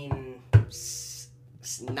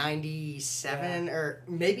 1897 or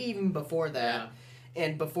maybe even before that.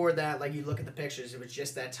 And before that, like you look at the pictures, it was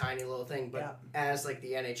just that tiny little thing. But Yeah. as like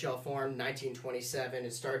the NHL formed, 1927,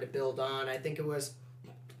 it started to build on. I think it was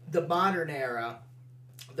the modern era.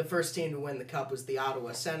 The first team to win the cup was the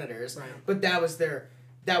Ottawa Senators, Right. but that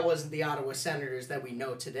wasn't the Ottawa Senators that we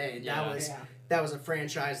know today. Yeah. That was a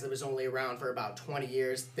franchise that was only around for about 20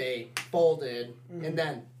 years. They folded, and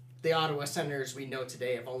then the Ottawa Senators we know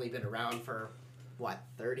today have only been around for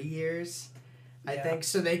 30 years, I Yeah. think.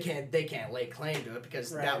 So they can't lay claim to it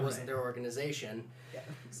because Right, that wasn't right. their organization. Yeah.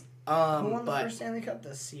 Who won the But first Stanley Cup?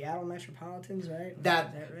 The Seattle Metropolitans, right?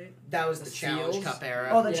 That- Is that right? that was The the Challenge Seals? Cup era.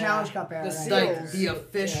 Oh, the Yeah. Challenge Cup era. The right. Seals. Like the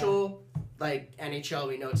official NHL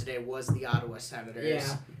we know today was the Ottawa Senators.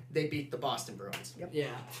 Yeah. They beat the Boston Bruins.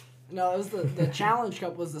 Yeah. No, it was the Challenge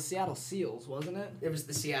Cup was the Seattle Seals, wasn't it? It was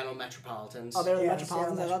the Seattle Metropolitans. Oh, they were the Yeah, the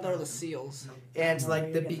Metropolitans. I Seattle thought they were the Metropolitans. Seals. and No, like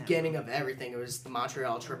you're the getting that beginning of everything, it was the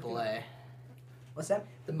Montreal AAA. What's that?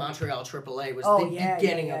 The Montreal AAA was Oh, the yeah,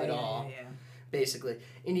 beginning yeah, of it yeah, all, yeah. basically.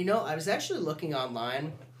 And I was actually looking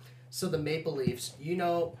online. So the Maple Leafs,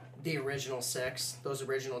 the original 6, those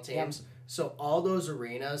original teams. So all those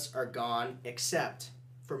arenas are gone except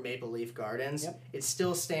for Maple Leaf Gardens. Yep. It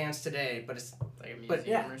still stands today, but it's Like a museum but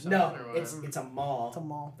yeah, or something? no, or what? it's a mall. It's a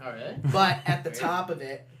mall. Oh, really? But at the Weird. top of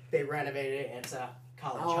it, they renovated it, and it's a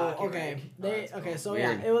college Oh, hockey okay. rank.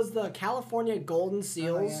 Weird. It was the California Golden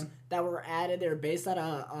Seals yeah. that were added. They were based out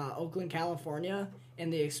of Oakland, California, in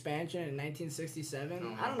the expansion in 1967.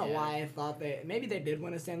 Oh I don't know my God. why I thought maybe they did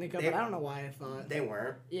win a Stanley Cup, but I don't know why I thought They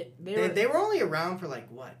weren't. yeah, They were only around for like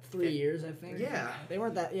what? 3 years, I think. Yeah. They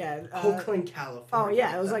weren't that. Yeah. Oakland, California. Oh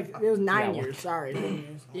yeah, it was 9 Yeah, years. Sorry.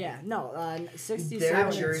 Yeah, no, 67 Their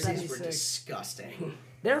and jerseys were 76. disgusting.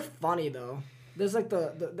 They're funny though. There's like I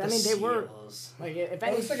mean, they were Seals. like if That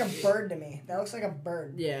any. looks like a bird to me. That looks like a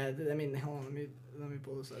bird. Yeah, I mean, hold on, let me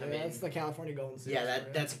pull this up. I mean- That's the California Golden Seals. Yeah, right?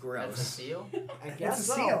 that's That's a gross. seal. I It's guess a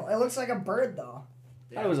so. seal. It looks like a bird though.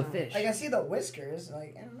 I thought it was a fish. Like I see the whiskers.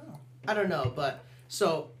 Like I don't know. I don't know, but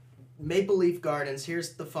so Maple Leaf Gardens.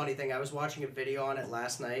 Here's the funny thing. I was watching a video on it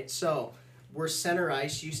last night. So where center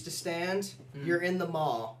ice used to stand, you're in the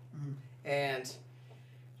mall, and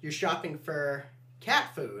you're shopping for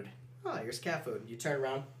cat food. Oh, here's cat food. You turn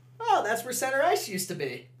around. Oh, that's where center ice used to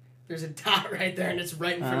be. There's a dot right there, and it's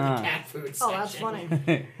right in front of the cat food section. Oh, that's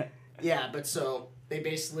funny. Yeah, but so they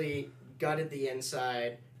basically gutted the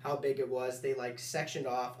inside, how big it was. They like sectioned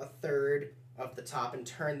off a third of the top and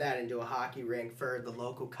turned that into a hockey rink for the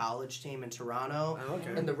local college team in Toronto. Oh,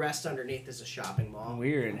 okay. And the rest underneath is a shopping mall.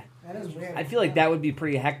 Weird. That is weird. I feel like that would be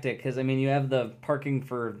pretty hectic because I mean you have the parking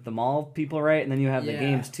for the mall people, right, and then you have the Yeah.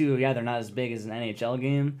 games too. Yeah, they're not as big as an NHL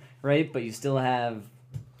game, right? But you still have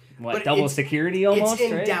But double it's- security almost,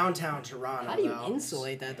 It's in right? downtown Toronto. How do you though.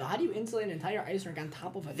 insulate that though? How do you insulate an entire ice rink on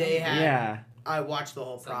top of a They thing? had- Yeah, I watched the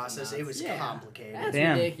whole Something process. It nuts. was Yeah. complicated. That's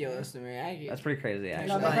Damn. ridiculous to me. that's pretty crazy. No,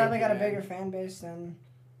 Actually, they Like, probably got a yeah. bigger fan base than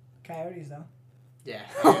Coyotes though. Yeah.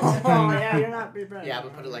 oh yeah, you're not prepared. Yeah,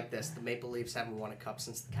 but put it like this: the Maple Leafs haven't won a cup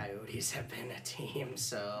since the Coyotes have been a team.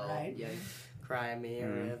 So Right. Yeah. cry me a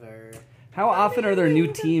river. how often are there new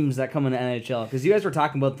teams that come in the NHL? Because you guys were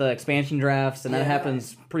talking about the expansion drafts, and that Yeah.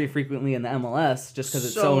 happens pretty frequently in the MLS just because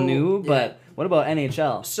it's so So, new. yeah. But what about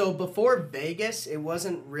NHL? So before Vegas, it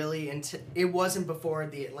wasn't really it wasn't before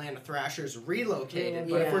the Atlanta Thrashers relocated.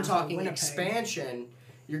 But if Yeah. we're talking Winnipeg. expansion,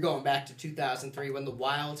 you're going back to 2003 when the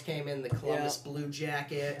Wild came in, the Columbus Blue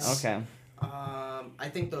Jackets. Okay. I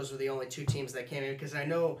think those were the only two teams that came in because I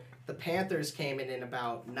know the Panthers came in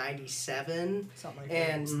about 97, Something like that.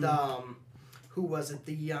 and who was it?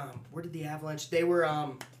 Where did the Avalanche? They were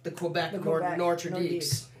the Quebec, The Quebec Nordiques.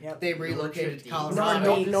 Nordiques. Yep. They relocated to Nordiques.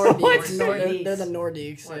 Colorado. Nordiques. They're the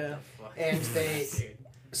Nordiques. What Yeah. the fuck? And they- Dude.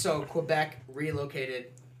 So Quebec relocated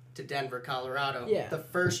to Denver, Colorado. Yeah. The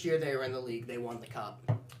first year they were in the league, they won the cup,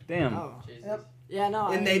 Damn. Oh. Jesus. Yep. Yeah. No.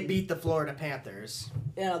 and they beat the Florida Panthers.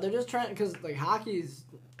 Yeah, they're just trying because like hockey's.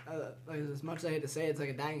 Like, as much as I hate to say it, it's like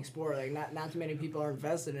a dying sport. Like not too many people are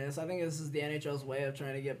invested in it. So I think this is the NHL's way of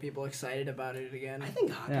trying to get people excited about it again. I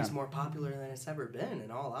think hockey's Yeah. more popular than it's ever been.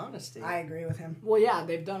 In all honesty, I agree with him. Well, yeah,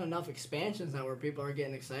 they've done enough expansions now where people are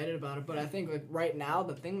getting excited about it. But I think like right now,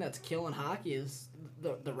 the thing that's killing hockey is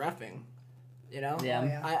the reffing. You know. Yeah. Oh,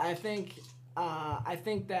 yeah. I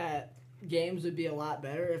think that games would be a lot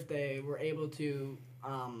better if they were able to,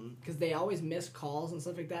 because they always miss calls and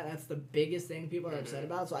stuff like that. That's the biggest thing people are upset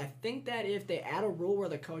about. So I think that if they add a rule where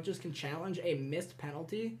the coaches can challenge a missed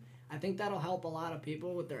penalty, I think that'll help a lot of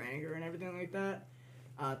people with their anger and everything like that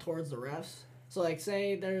towards the refs. So like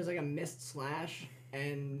say there's like a missed slash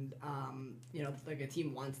and like a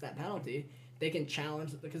team wants that penalty. They can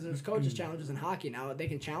challenge, because there's coaches challenges in hockey now, they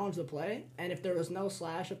can challenge the play, and if there was no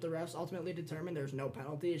slash, if the refs ultimately determine there's no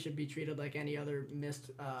penalty, it should be treated like any other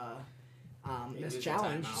missed lose a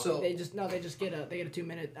challenge. timeout. So- they just get a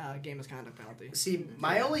 2-minute game misconduct penalty. See,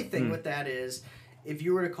 my only thing with that is, if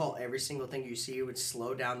you were to call every single thing you see, it would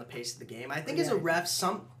slow down the pace of the game. I think as a ref,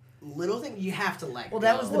 some little thing you have to let Well, go.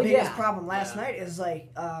 that was the Well, biggest yeah. problem last Yeah. night. Is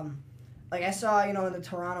like I saw in the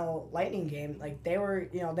Toronto Lightning game, like they were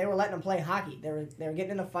letting them play hockey. They were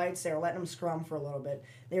getting into fights. They were letting them scrum for a little bit.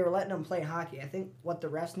 They were letting them play hockey. I think what the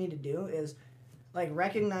refs need to do is like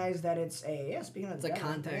recognize that it's speaking of It's the a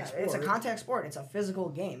devil, contact It's a sport. contact sport. It's a physical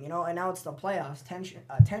game, and now it's the playoffs.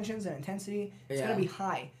 Tensions and intensity. It's Yeah. gonna be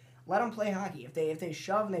high. Let them play hockey. If they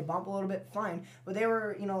shove and they bump a little bit, fine. But they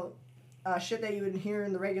were shit that you would hear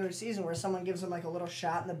in the regular season where someone gives them like a little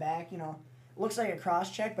shot in the back. Looks like a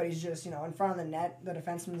cross check, but he's just in front of the net. The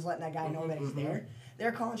defenseman's letting that guy know that he's there.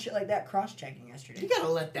 They're calling shit like that cross checking yesterday. You gotta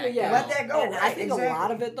let that Yeah. go. Let that go. And I right? think Exactly. a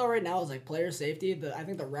lot of it though right now is like player safety. I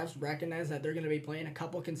think the refs recognize that they're going to be playing a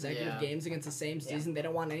couple consecutive Yeah. games against the same season. They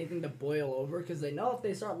don't want anything to boil over because they know if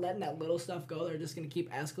they start letting that little stuff go, they're just going to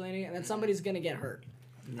keep escalating, and then somebody's going to get hurt.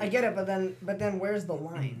 I get it, but then where's the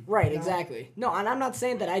line? Right, You know? exactly. No, and I'm not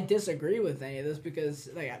saying that I disagree with any of this because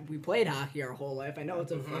like we played hockey our whole life. I know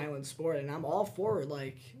it's a violent sport, and I'm all for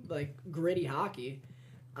like gritty hockey.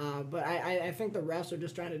 But I think the refs are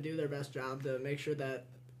just trying to do their best job to make sure that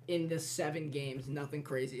in the 7 games, nothing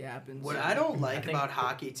crazy happens. What I don't like about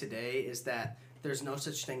hockey today is that there's no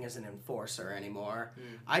such thing as an enforcer anymore.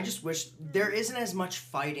 I just wish there isn't as much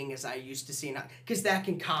fighting as I used to see, because that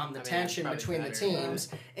can calm the tension between the teams.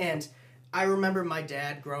 And I remember my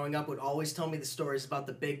dad growing up would always tell me the stories about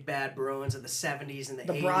the big bad Bruins of the 70s and the 80s.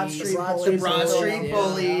 The Broad Street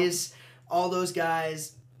Bullies, all those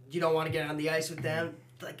guys. You don't want to get on the ice with them.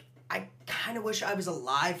 Like, I kind of wish I was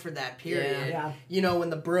alive for that period. Yeah. You know, when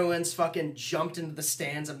the Bruins fucking jumped into the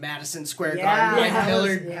stands of Madison Square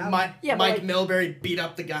Garden. Mike Milbury beat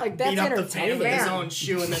up the guy, beat up the fan with his own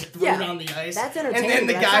shoe and then threw it on the ice. That's entertaining. And then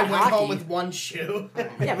the guy went home with one shoe.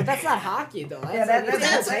 Yeah, but that's not hockey, though.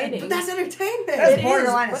 That's entertainment. That's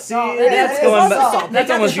borderline assault. That's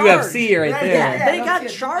almost UFC right there. Yeah, they got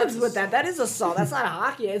charged with that. That is assault. That's not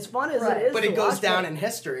hockey. It's fun as it is. But it goes down in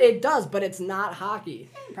history. It does, but it's not hockey.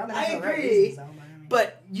 Probably I agree.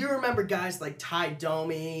 But you remember guys like Ty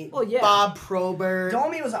Domi, Bob Probert.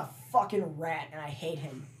 Domi was a fucking rat, and I hate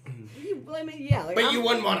him. But you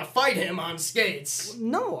wouldn't want to fight him on skates.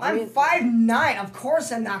 No, I'm 5'9". Of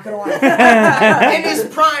course I'm not going to want to. In his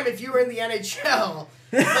prime, if you were in the NHL.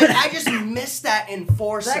 Like, I just miss that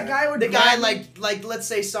enforcer. That guy would. The guy, like, let's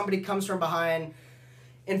say somebody comes from behind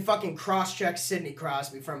and fucking cross-checks Sidney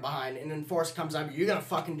Crosby from behind, and enforcer comes up, you're gonna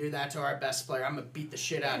fucking do that to our best player. I'm gonna beat the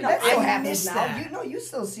shit out of you. That still I happens miss now. that. You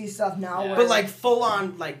still see stuff now. Yeah. But like full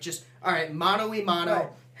on, like just all right,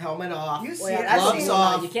 mano-a-mano, helmet off, you see gloves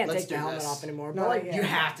off. You can't take the helmet off anymore. No, but like, you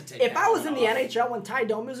have to take. If I was in the NHL when Ty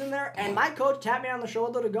Domi was in there, and my coach tapped me on the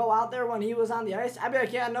shoulder to go out there when he was on the ice, I'd be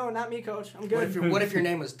like, yeah, no, not me, coach. I'm good. What if your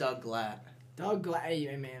name was Doug Glatt? Doug Glatt,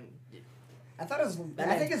 hey man. I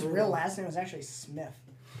think his real last name was actually Smith.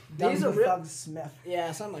 These are Doug Smith.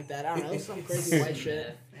 Yeah, something like that. I don't know. Some crazy white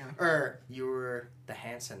shit. Yeah. Or you were the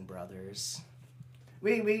Hanson brothers.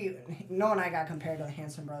 Noah and I got compared to the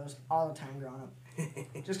Hanson brothers all the time growing up.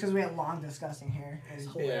 Just because we had long, disgusting hair. It was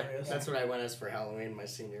hilarious. That's what I went as for Halloween my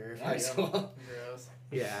senior year of high school. Gross.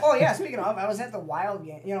 Yeah. Oh, yeah, speaking of, I was at the Wild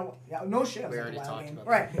game. You know, no shit, I was at the Wild game.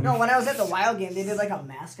 Right. No, when I was at the Wild game, they did like a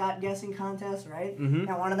mascot guessing contest, right? Mm-hmm.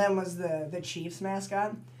 And one of them was the Chiefs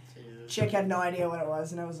mascot. Chick had no idea what it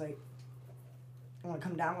was, and I was like, I'm going to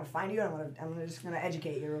come down, I'm going to find you, and I'm just going to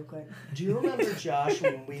educate you real quick. Do you remember, Josh,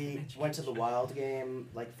 when we went to the Wild game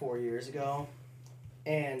like 4 years ago,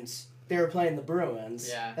 and they were playing the Bruins?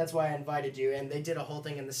 Yeah. That's why I invited you, and they did a whole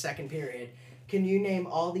thing in the second period. Can you name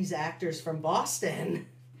all these actors from Boston?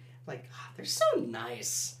 Like, they're so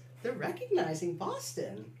nice. They're recognizing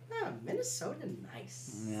Boston. Minnesota,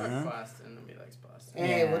 nice. Fuck Boston. Nobody likes Boston.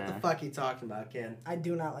 Hey, what the fuck are you talking about, kid? I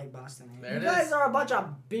do not like Boston. There You it guys is. are a bunch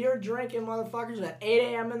of beer drinking motherfuckers at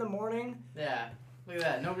 8 a.m. in the morning. Yeah. Look at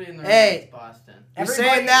that. Nobody in the room Hey. likes Boston. You're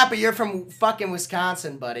saying that, but you're from fucking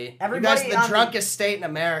Wisconsin, buddy. You Everybody guys are the drunkest state in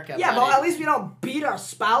America, Yeah, buddy. but at least we don't beat our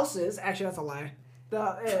spouses. Actually, that's a lie.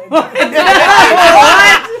 Pause!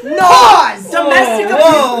 Domestic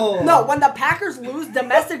Whoa. abuse. No, when the Packers lose,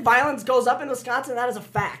 domestic violence goes up in Wisconsin. That is a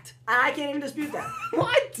fact. I can't even dispute that.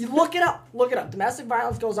 What? You look it up. Look it up. Domestic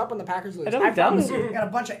violence goes up when the Packers lose. I promise you. We got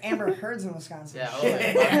a bunch of Amber Heards in Wisconsin. Yeah.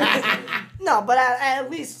 Oh, No, but at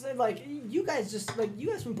least like you guys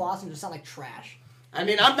from Boston just sound like trash. I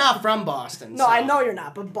mean, I'm not from Boston. No, so. I know you're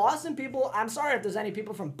not. But Boston people, I'm sorry if there's any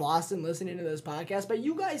people from Boston listening to this podcast, but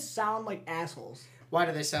you guys sound like assholes. Why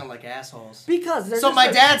do they sound like assholes? Because they're So just my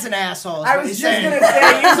like, dad's an asshole. I was just going to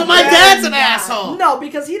say. So my dad's an asshole. No,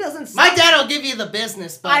 because he doesn't. My dad will give you the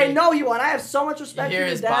business, buddy. I know he won't. I have so much You respect hear for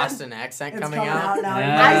your his dad. Boston accent It's coming out? now.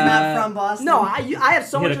 Yeah. He's not from Boston. No, I have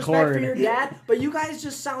so Hit much a respect for chord. your dad, but you guys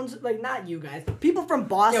just sound like not you guys. People from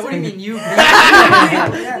Boston. Yeah, what do you mean you? No,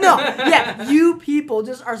 yeah, you people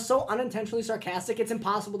just are so unintentionally sarcastic. It's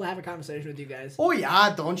impossible to have a conversation with you guys. Oh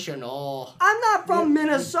yeah, don't you know? I'm not from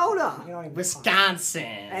Minnesota. You don't even Wisconsin.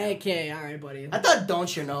 Okay, all right, buddy. I thought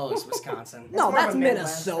don't you know is Wisconsin. It's No, more of that's a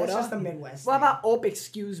Midwest. Minnesota. That's just the Midwest. What about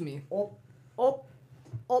excuse me? Oh,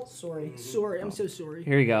 sorry. Sorry, I'm so sorry.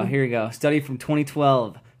 Here we go. Study from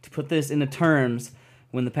 2012. To put this into terms,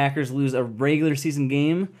 when the Packers lose a regular season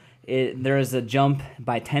game, there is a jump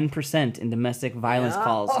by 10% in domestic violence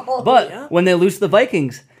calls. Oh, But yeah. when they lose to the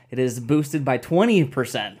Vikings, it is boosted by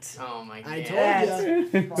 20%. Oh my god. I told Yes.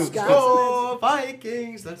 you. Wisconsin. Go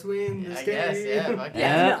Vikings, let's win this I game. guess. Yeah. Fuck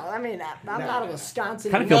Yeah. No, I mean, I'm not a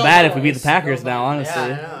Wisconsin. Kind of feel No bad if we beat voice, the Packers no now, voice. honestly.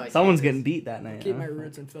 Yeah, I know, Someone's exactly. getting beat that night. Keep huh? my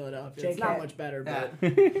roots in Philadelphia. It's JK. not much better, but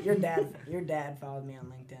Your dad followed me on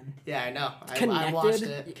LinkedIn. Yeah, I know. I connected. watched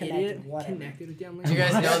it. You Connected, idiot. whatever. Connected with you on Did you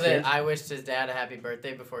guys LinkedIn. know that I wished his dad a happy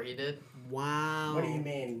birthday before he did? Wow. What do you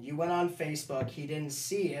mean? You went on Facebook, he didn't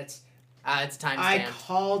see it, It's timestamped. I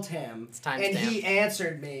called him, It's timestamped. and he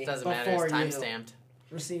answered me It doesn't before matter. It's you. timestamped.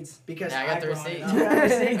 Receipts. Because Yeah, I got the brought it receipt. up. You got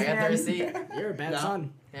receipts, I got the man. receipt. You're a bad No.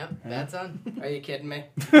 son. Yep, bad son. Are you kidding me?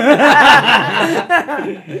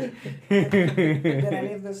 Did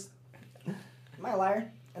any of this? Am I a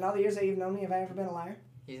liar? In all the years that you've known me, have I ever been a liar?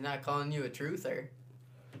 He's not calling you a truther.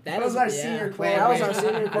 That was our senior quote. Wait, That was wait. our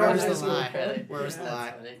senior quote. Where in was high the school. lie? Where was the That's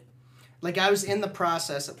lie? funny. Like, I was in the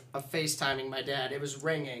process of FaceTiming my dad. It was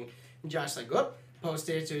ringing. And Josh like, whoop,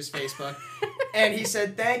 posted it to his Facebook. And he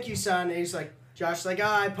said, thank you, son. And he's like, Josh's like,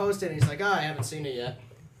 I posted it. And he's like, I haven't seen it yet.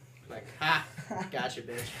 I'm like, ha, gotcha,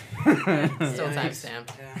 bitch. Still Yeah.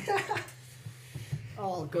 timestamped. Yeah.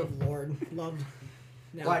 Oh, good lord. Loved.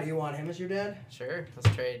 No. Why, do you want him as your dad? Sure,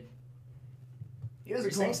 let's trade. He Were was you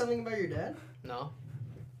a saying cool. something about your dad? No.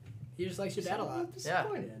 He just likes your dad a lot. I'm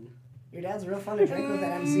disappointed. Your dad's real fun to drink with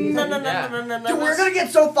at MC. No, no, no, Yeah. no, no, no. Dude, we're gonna get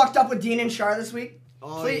so fucked up with Dean and Char this week.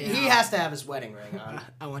 Oh, Please, yeah. he has to have his wedding ring on.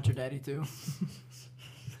 I want your daddy too.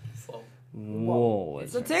 So, Whoa.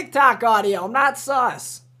 It's a TikTok audio. I'm not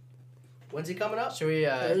sus. When's he coming up? should we,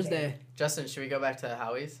 Thursday. Justin, should we go back to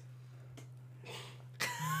Howie's?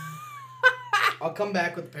 I'll come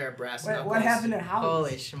back with a pair of brass knuckles. What happened at Howie's?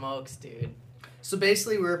 Holy smokes, dude. So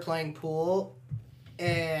basically, we were playing pool,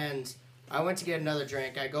 and I went to get another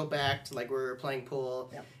drink. I go back to, like, where we were playing pool,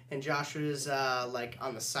 Yep. and Josh was, like,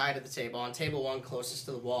 on the side of the table, on table one closest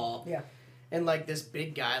to the wall. Yeah. And, like, this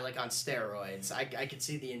big guy, like, on steroids. I could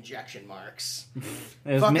see the injection marks.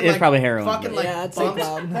 It was, Fucking, it was like- probably heroin. fucking, like, Yeah, it's bumps. like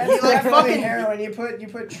problem. That's He, like, definitely fucking- heroin. You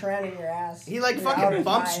put Tren in your ass. He, like, You're fucking out of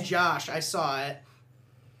bumps high. Josh. I saw it.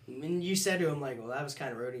 And you said to him, like, well, that was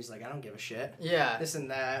kind of rude. He's like, I don't give a shit. Yeah. This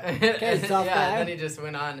and that. Okay, tough yeah, guy. and then he just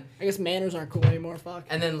went on. I guess manners aren't cool anymore. Fuck.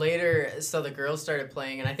 And then later, so the girls started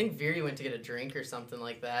playing, and I think Viri went to get a drink or something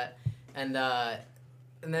like that. And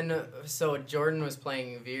then, so Jordan was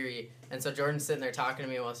playing Viri, and so Jordan's sitting there talking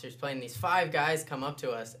to me while she was playing. These 5 guys come up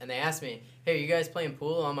to us, and they ask me, hey, are you guys playing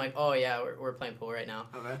pool? I'm like, oh, yeah, we're playing pool right now.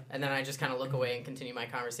 Okay. And then I just kind of look away and continue my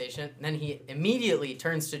conversation. And then he immediately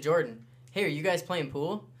turns to Jordan, hey, are you guys playing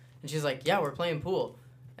pool? And she's like, yeah, we're playing pool.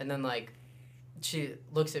 And then, like, she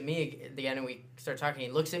looks at me again, and we start talking.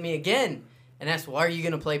 He looks at me again and asks, why are you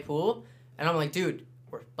going to play pool? And I'm like, dude,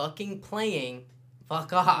 we're fucking playing.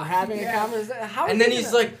 Fuck off. We're having a conversation. How? And then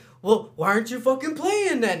he's like, well, why aren't you fucking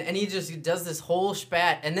playing then? And he just does this whole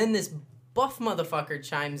spat. And then this buff motherfucker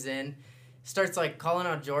chimes in, starts, like, calling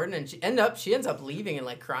out Jordan, and she ends up leaving and,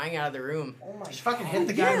 like, crying out of the room. Oh my Just fucking God. hit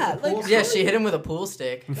the guy Yeah, with the pool like, Yeah, stick. she hit him with a pool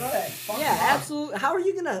stick. Good. Fuck Yeah, off. absolutely. How are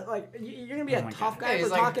you gonna you're gonna be Oh a my tough God. guy Yeah, for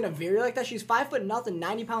he's like- talking to Viri like that? She's 5'0",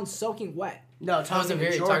 90 pounds, soaking wet. No, I wasn't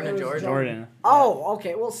very Jordan. talking to Jordan. Jordan. Oh,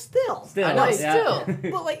 okay. Well, still. Still. I know, Like, still.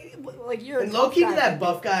 But like you're. And a low tough key to guy, that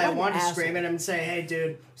but buff guy, I what an wanted to asshole. scream at him and say, hey,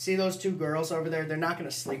 dude, see those 2 girls over there? They're not going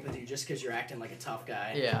to sleep with you just because you're acting like a tough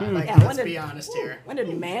guy. Yeah. Like, Yeah, when let's did- be honest here. When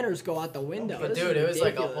did manners go out the window? But This dude, is it was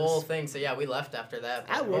like a ridiculous. whole thing. So yeah, we left after that.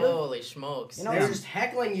 I But would've. holy smokes. You know, They were just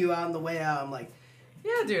heckling you on the way out. I'm like,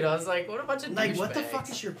 Yeah, dude. I was like, what a bunch of what the douchebags. fuck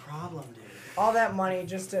is your problem, dude? all that money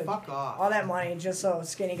just to Fuck off. all that money just so a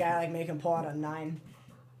skinny guy like me can pull out a 9.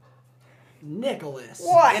 Nicholas.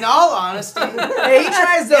 What? In all honesty, Hey, he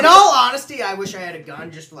tries to. in all honesty, I wish I had a gun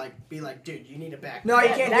just to like be like, dude, you need to back. No, you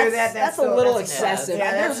up. can't That's, do that. That's a still- little that's excessive.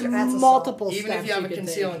 Yeah, There's that's assault. multiple Even steps if you have a could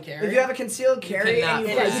conceal take. and carry. If you have a concealed carry cannot and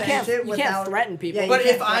you threaten. You present can't. it You can't without, threaten people. Yeah, but you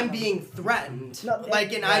if can't I'm threaten being threatened, No,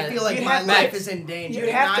 like, and I Right. feel like You my have to- life is in danger, you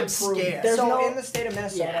and have I'm to prove. scared. There's so no- in the state of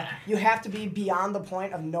Minnesota, Yeah. you have to be beyond the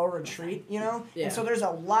point of no retreat. You know, Yeah. and so there's a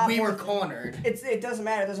lot. We more were cornered. It doesn't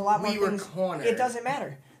matter. There's a lot more We were things. cornered. It doesn't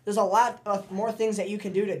matter. There's a lot of more things that you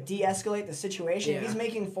can do to de-escalate the situation. Yeah. He's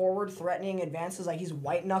making forward, threatening advances. Like he's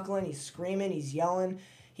white knuckling, he's screaming, he's yelling,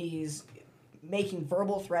 he's making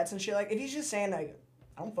verbal threats and shit. Like if he's just saying like,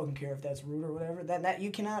 I don't fucking care if that's rude or whatever. Then that you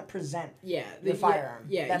cannot present. Yeah, The firearm.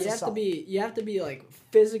 Yeah, That's you have assault. to be. You have to be like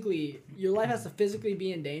physically. Your life has to physically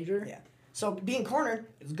be in danger. Yeah. So being cornered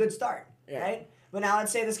is a good start, Yeah. right? But now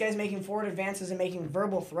let's say this guy's making forward advances and making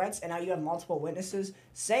verbal threats, and now you have multiple witnesses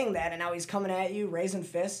saying that, and now he's coming at you, raising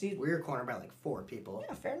fists. We were cornered by like 4 people.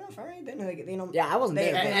 Yeah, fair enough. All right, then you know. Yeah, I wasn't They-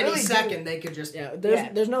 there. At they any really do- second, they could just. Yeah,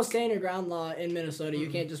 Yeah. there's no stand your ground law in Minnesota. You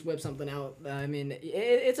can't just whip something out. I mean,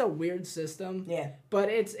 it's a weird system. Yeah. But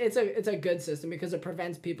it's a good system because it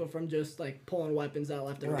prevents people from just like pulling weapons out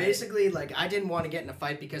left and right. Basically, like, I didn't want to get in a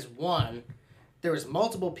fight because, one, there was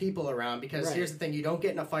multiple people around, because Right. here's the thing, you don't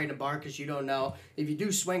get in a fight in a bar because you don't know. If you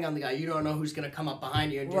do swing on the guy, you don't know who's going to come up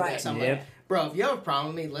behind you and do Right. this. I'm Yep. like, bro, if you have a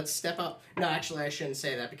problem with me, let's step up. No, actually, I shouldn't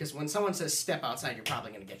say that, because when someone says step outside, you're probably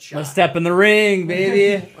going to get shot. Let's step in the ring,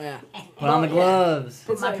 baby. Oh, yeah. Put on the gloves.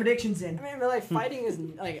 Put It's my like- predictions in. I mean, but like fighting is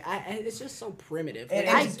like it's just so primitive. Like,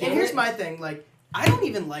 It I is. get And here's it. my thing, like, I don't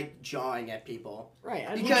even like jawing at people.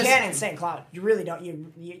 Right. You Because- can in St. Cloud. You really don't.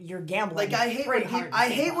 You're gambling. Like, I hate when pretty hard in I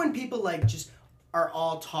St. hate Cloud. when people like just are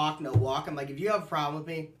all talk, no walk. I'm like, if you have a problem with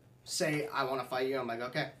me, say I want to fight you. I'm like,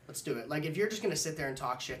 okay, let's do it. Like, if you're just gonna sit there and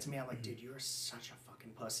talk shit to me, I'm like, dude, you are such a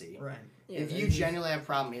fucking pussy. Right. Yeah, If you it's- genuinely have a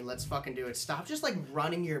problem with me, let's fucking do it. Stop just like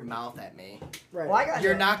running your mouth at me. Right. Well, I got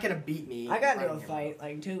You're into- not gonna beat me. I got into a running your fight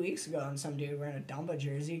like 2 weeks ago, and some dude wearing a Dumba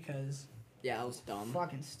jersey because Yeah, that was dumb.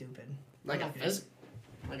 fucking stupid. Like a fist.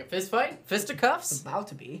 Like a fist fight? Fisticuffs? It's about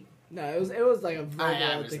to be. No, it was like a verbal.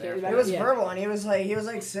 I was there. It was yeah. verbal, and he was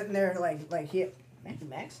like sitting there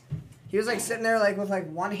Max. He was like sitting there like with like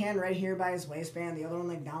one hand right here by his waistband, the other one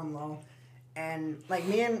like down low, and like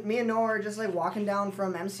me and Noah are just like walking down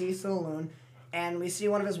from MC's to the Loon, and we see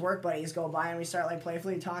one of his work buddies go by, and we start like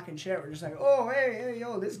playfully talking shit. We're just like, oh hey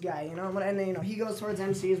yo, this guy, you know, and then he goes towards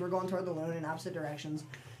MC's, we're going toward the Loon in opposite directions,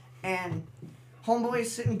 and homeboy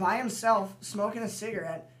sitting by himself smoking a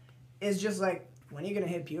cigarette is just like, when are you gonna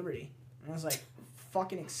hit puberty? And I was like,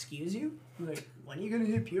 fucking excuse you? He's like, when are you gonna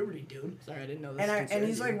hit puberty, dude? Sorry, I didn't know this. And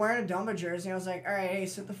he's like wearing a Dumba jersey. And I was like, all right, hey,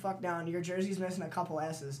 sit the fuck down. Your jersey's missing a couple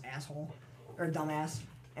S's, asshole, or dumbass.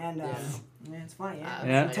 And Yeah. yeah, it's funny. Yeah, Ah, it's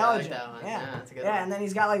Yeah. I like intelligent. that one. Yeah, that's a good yeah. one. And then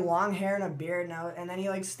he's got like long hair and a beard now. And then he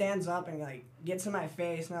like stands up and like gets in my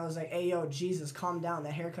face. And I was like, hey yo, Jesus, calm down.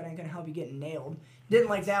 That haircut ain't gonna help you get nailed. Didn't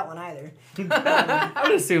like that one either. I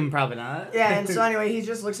would assume probably not. Yeah, and so anyway, he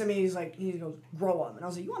just looks at me. He goes, grow up. And I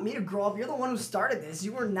was like, you want me to grow up? You're the one who started this.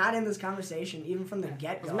 You were not in this conversation even from the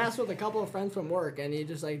get I was go. messing with a couple of friends from work, and he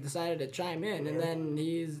just like decided to chime in, and then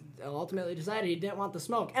he's ultimately decided he didn't want the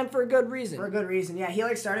smoke, and for a good reason. For a good reason. Yeah, he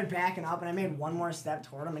like started backing up, and I made one more step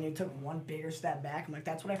toward him, and he took one bigger step back. I'm like,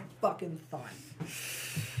 that's what I fucking thought.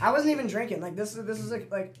 I wasn't even drinking. Like this is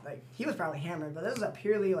like he was probably hammered, but this is a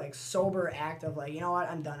purely like sober act of like, you know what,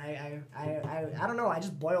 I'm done. I don't know. I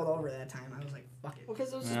just boiled over that time. I was like, fuck it. Well,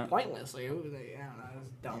 because it was Yeah. just pointless. Like, it was, like, I don't know, it was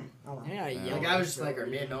dumb. Oh, well. Yeah, yeah. Like, I was just like, are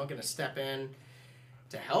me and Noah gonna step in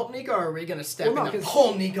to help Nico, or are we gonna step Well, no, in to 'cause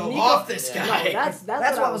pull Nico off this Yeah. guy? No, that's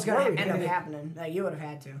That's I what was gonna worried end up about. happening. Like you would have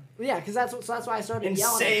had to. Yeah, because that's why I started And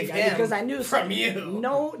yelling save at the guy, him because I knew from you.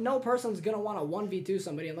 No person's gonna want to 1v2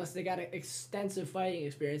 somebody unless they got an extensive fighting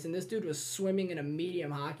experience, and this dude was swimming in a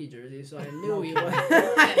medium hockey jersey, so I knew he was.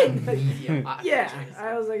 Yeah,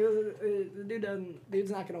 I was like, the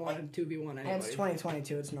dude's not gonna want a 2v1 anyway. It's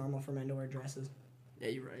 2022. It's normal for men to wear dresses. Yeah,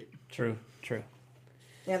 you're right. True.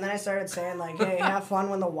 Yeah, and then I started saying like, hey, have fun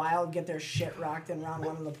when the Wild get their shit rocked in round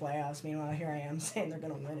one of the playoffs. Meanwhile, here I am saying they're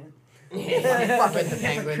gonna win it. With the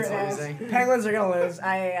Penguins Hypocrite-ass. losing. Penguins are gonna lose.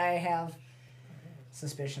 I have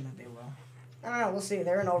suspicion that they will. I don't know. We'll see.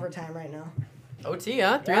 They're in overtime right now. OT,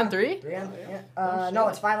 huh? 3-on-3? No,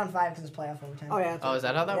 it's 5-on-5 because it's playoff overtime. Oh yeah. Oh, is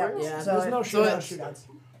that how that Yeah, works? Yeah, so there's no so shootouts.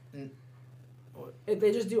 shootouts.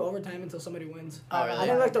 They just do overtime until somebody wins. Oh, really? I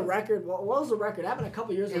think like the record. What was the record? Happened a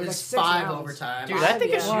couple years It ago. was like 6 5 rounds. overtime. Dude, I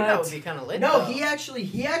think a Yeah. shootout What? would be kind of lit. No, though. he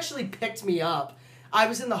actually picked me up. I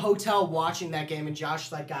was in the hotel watching that game, and Josh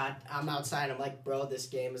was like, God, I'm outside. I'm like, bro, this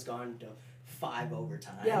game has gone to 5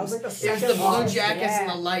 overtimes. Yeah, it was like the It was second the Blue longest. Jackets and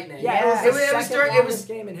Yeah. the Lightning. Yeah, Yeah. it was the It was second during longest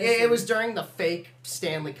game in history. it was during the fake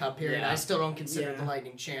Stanley Cup period. Yeah. I still don't consider Yeah. the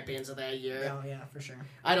Lightning champions of that year. Oh yeah, for sure.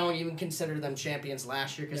 I don't even consider them champions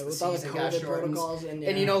last year because Yeah, the with all the season got COVID shortened. protocols and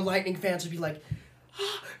And you know, Lightning fans would be like,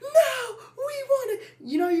 oh, no, we won it.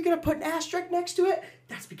 You know, you're gonna put an asterisk next to it.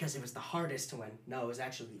 That's because it was the hardest to win. No, it was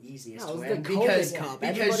actually the easiest No, it to was win the COVID because Cup.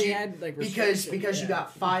 because Everybody you had, like, because restrictions, you yeah.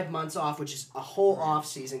 got 5 months off, which is a whole off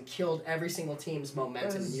season, killed every single team's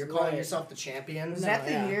momentum, and you're calling Right. yourself the champion. Was No, that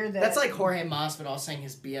the yeah. year that? That's like Jorge Masvidal saying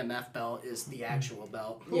his BMF belt is the actual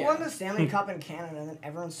belt. Who Yeah. won the Stanley Cup in Canada, and then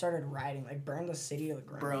everyone started rioting, like burned the city to the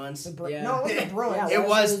ground. Bruins. Yeah. No, it was the Bruins. It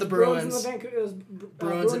was the Bruins. and the Vancouver, it was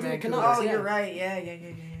Bruins and the Vancouver. Canucks, Oh, yeah. you're right. Yeah.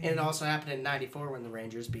 And it also happened in '94 when the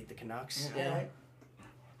Rangers beat the Canucks. Yeah. Yeah. Right.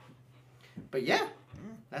 But yeah,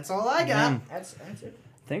 that's all I got. That's it.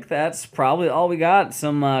 I think that's probably all we got.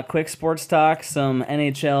 Some quick sports talk, some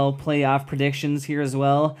NHL playoff predictions here as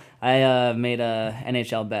well. I made a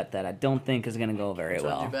NHL bet that I don't think is going to go very Which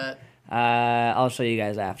one did well. you bet? I'll show you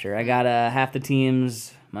guys after. I got half the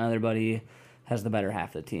teams. My other buddy has the better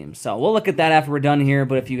half of the team. So we'll look at that after we're done here.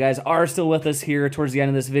 But if you guys are still with us here towards the end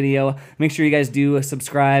of this video, make sure you guys do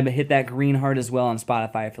subscribe, hit that green heart as well on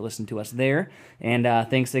Spotify if you listen to us there. And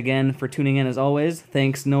thanks again for tuning in as always.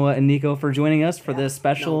 Thanks Noah and Nico for joining us for this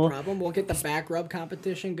special. No problem. We'll get the back rub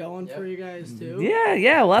competition going for you guys too.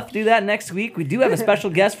 Yeah, we'll have to do that next week. We do have a special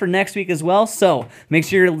guest for next week as well. So make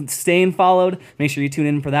sure you're staying followed. Make sure you tune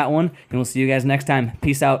in for that one. And we'll see you guys next time.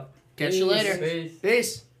 Peace out. Catch you later.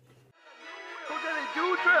 Peace.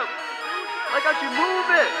 I like how she move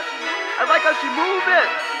it. I like how she move it.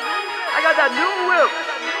 I got that new whip.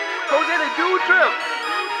 Jose the dude trip.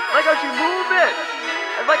 I like how she move it.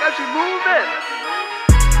 I like how she move it.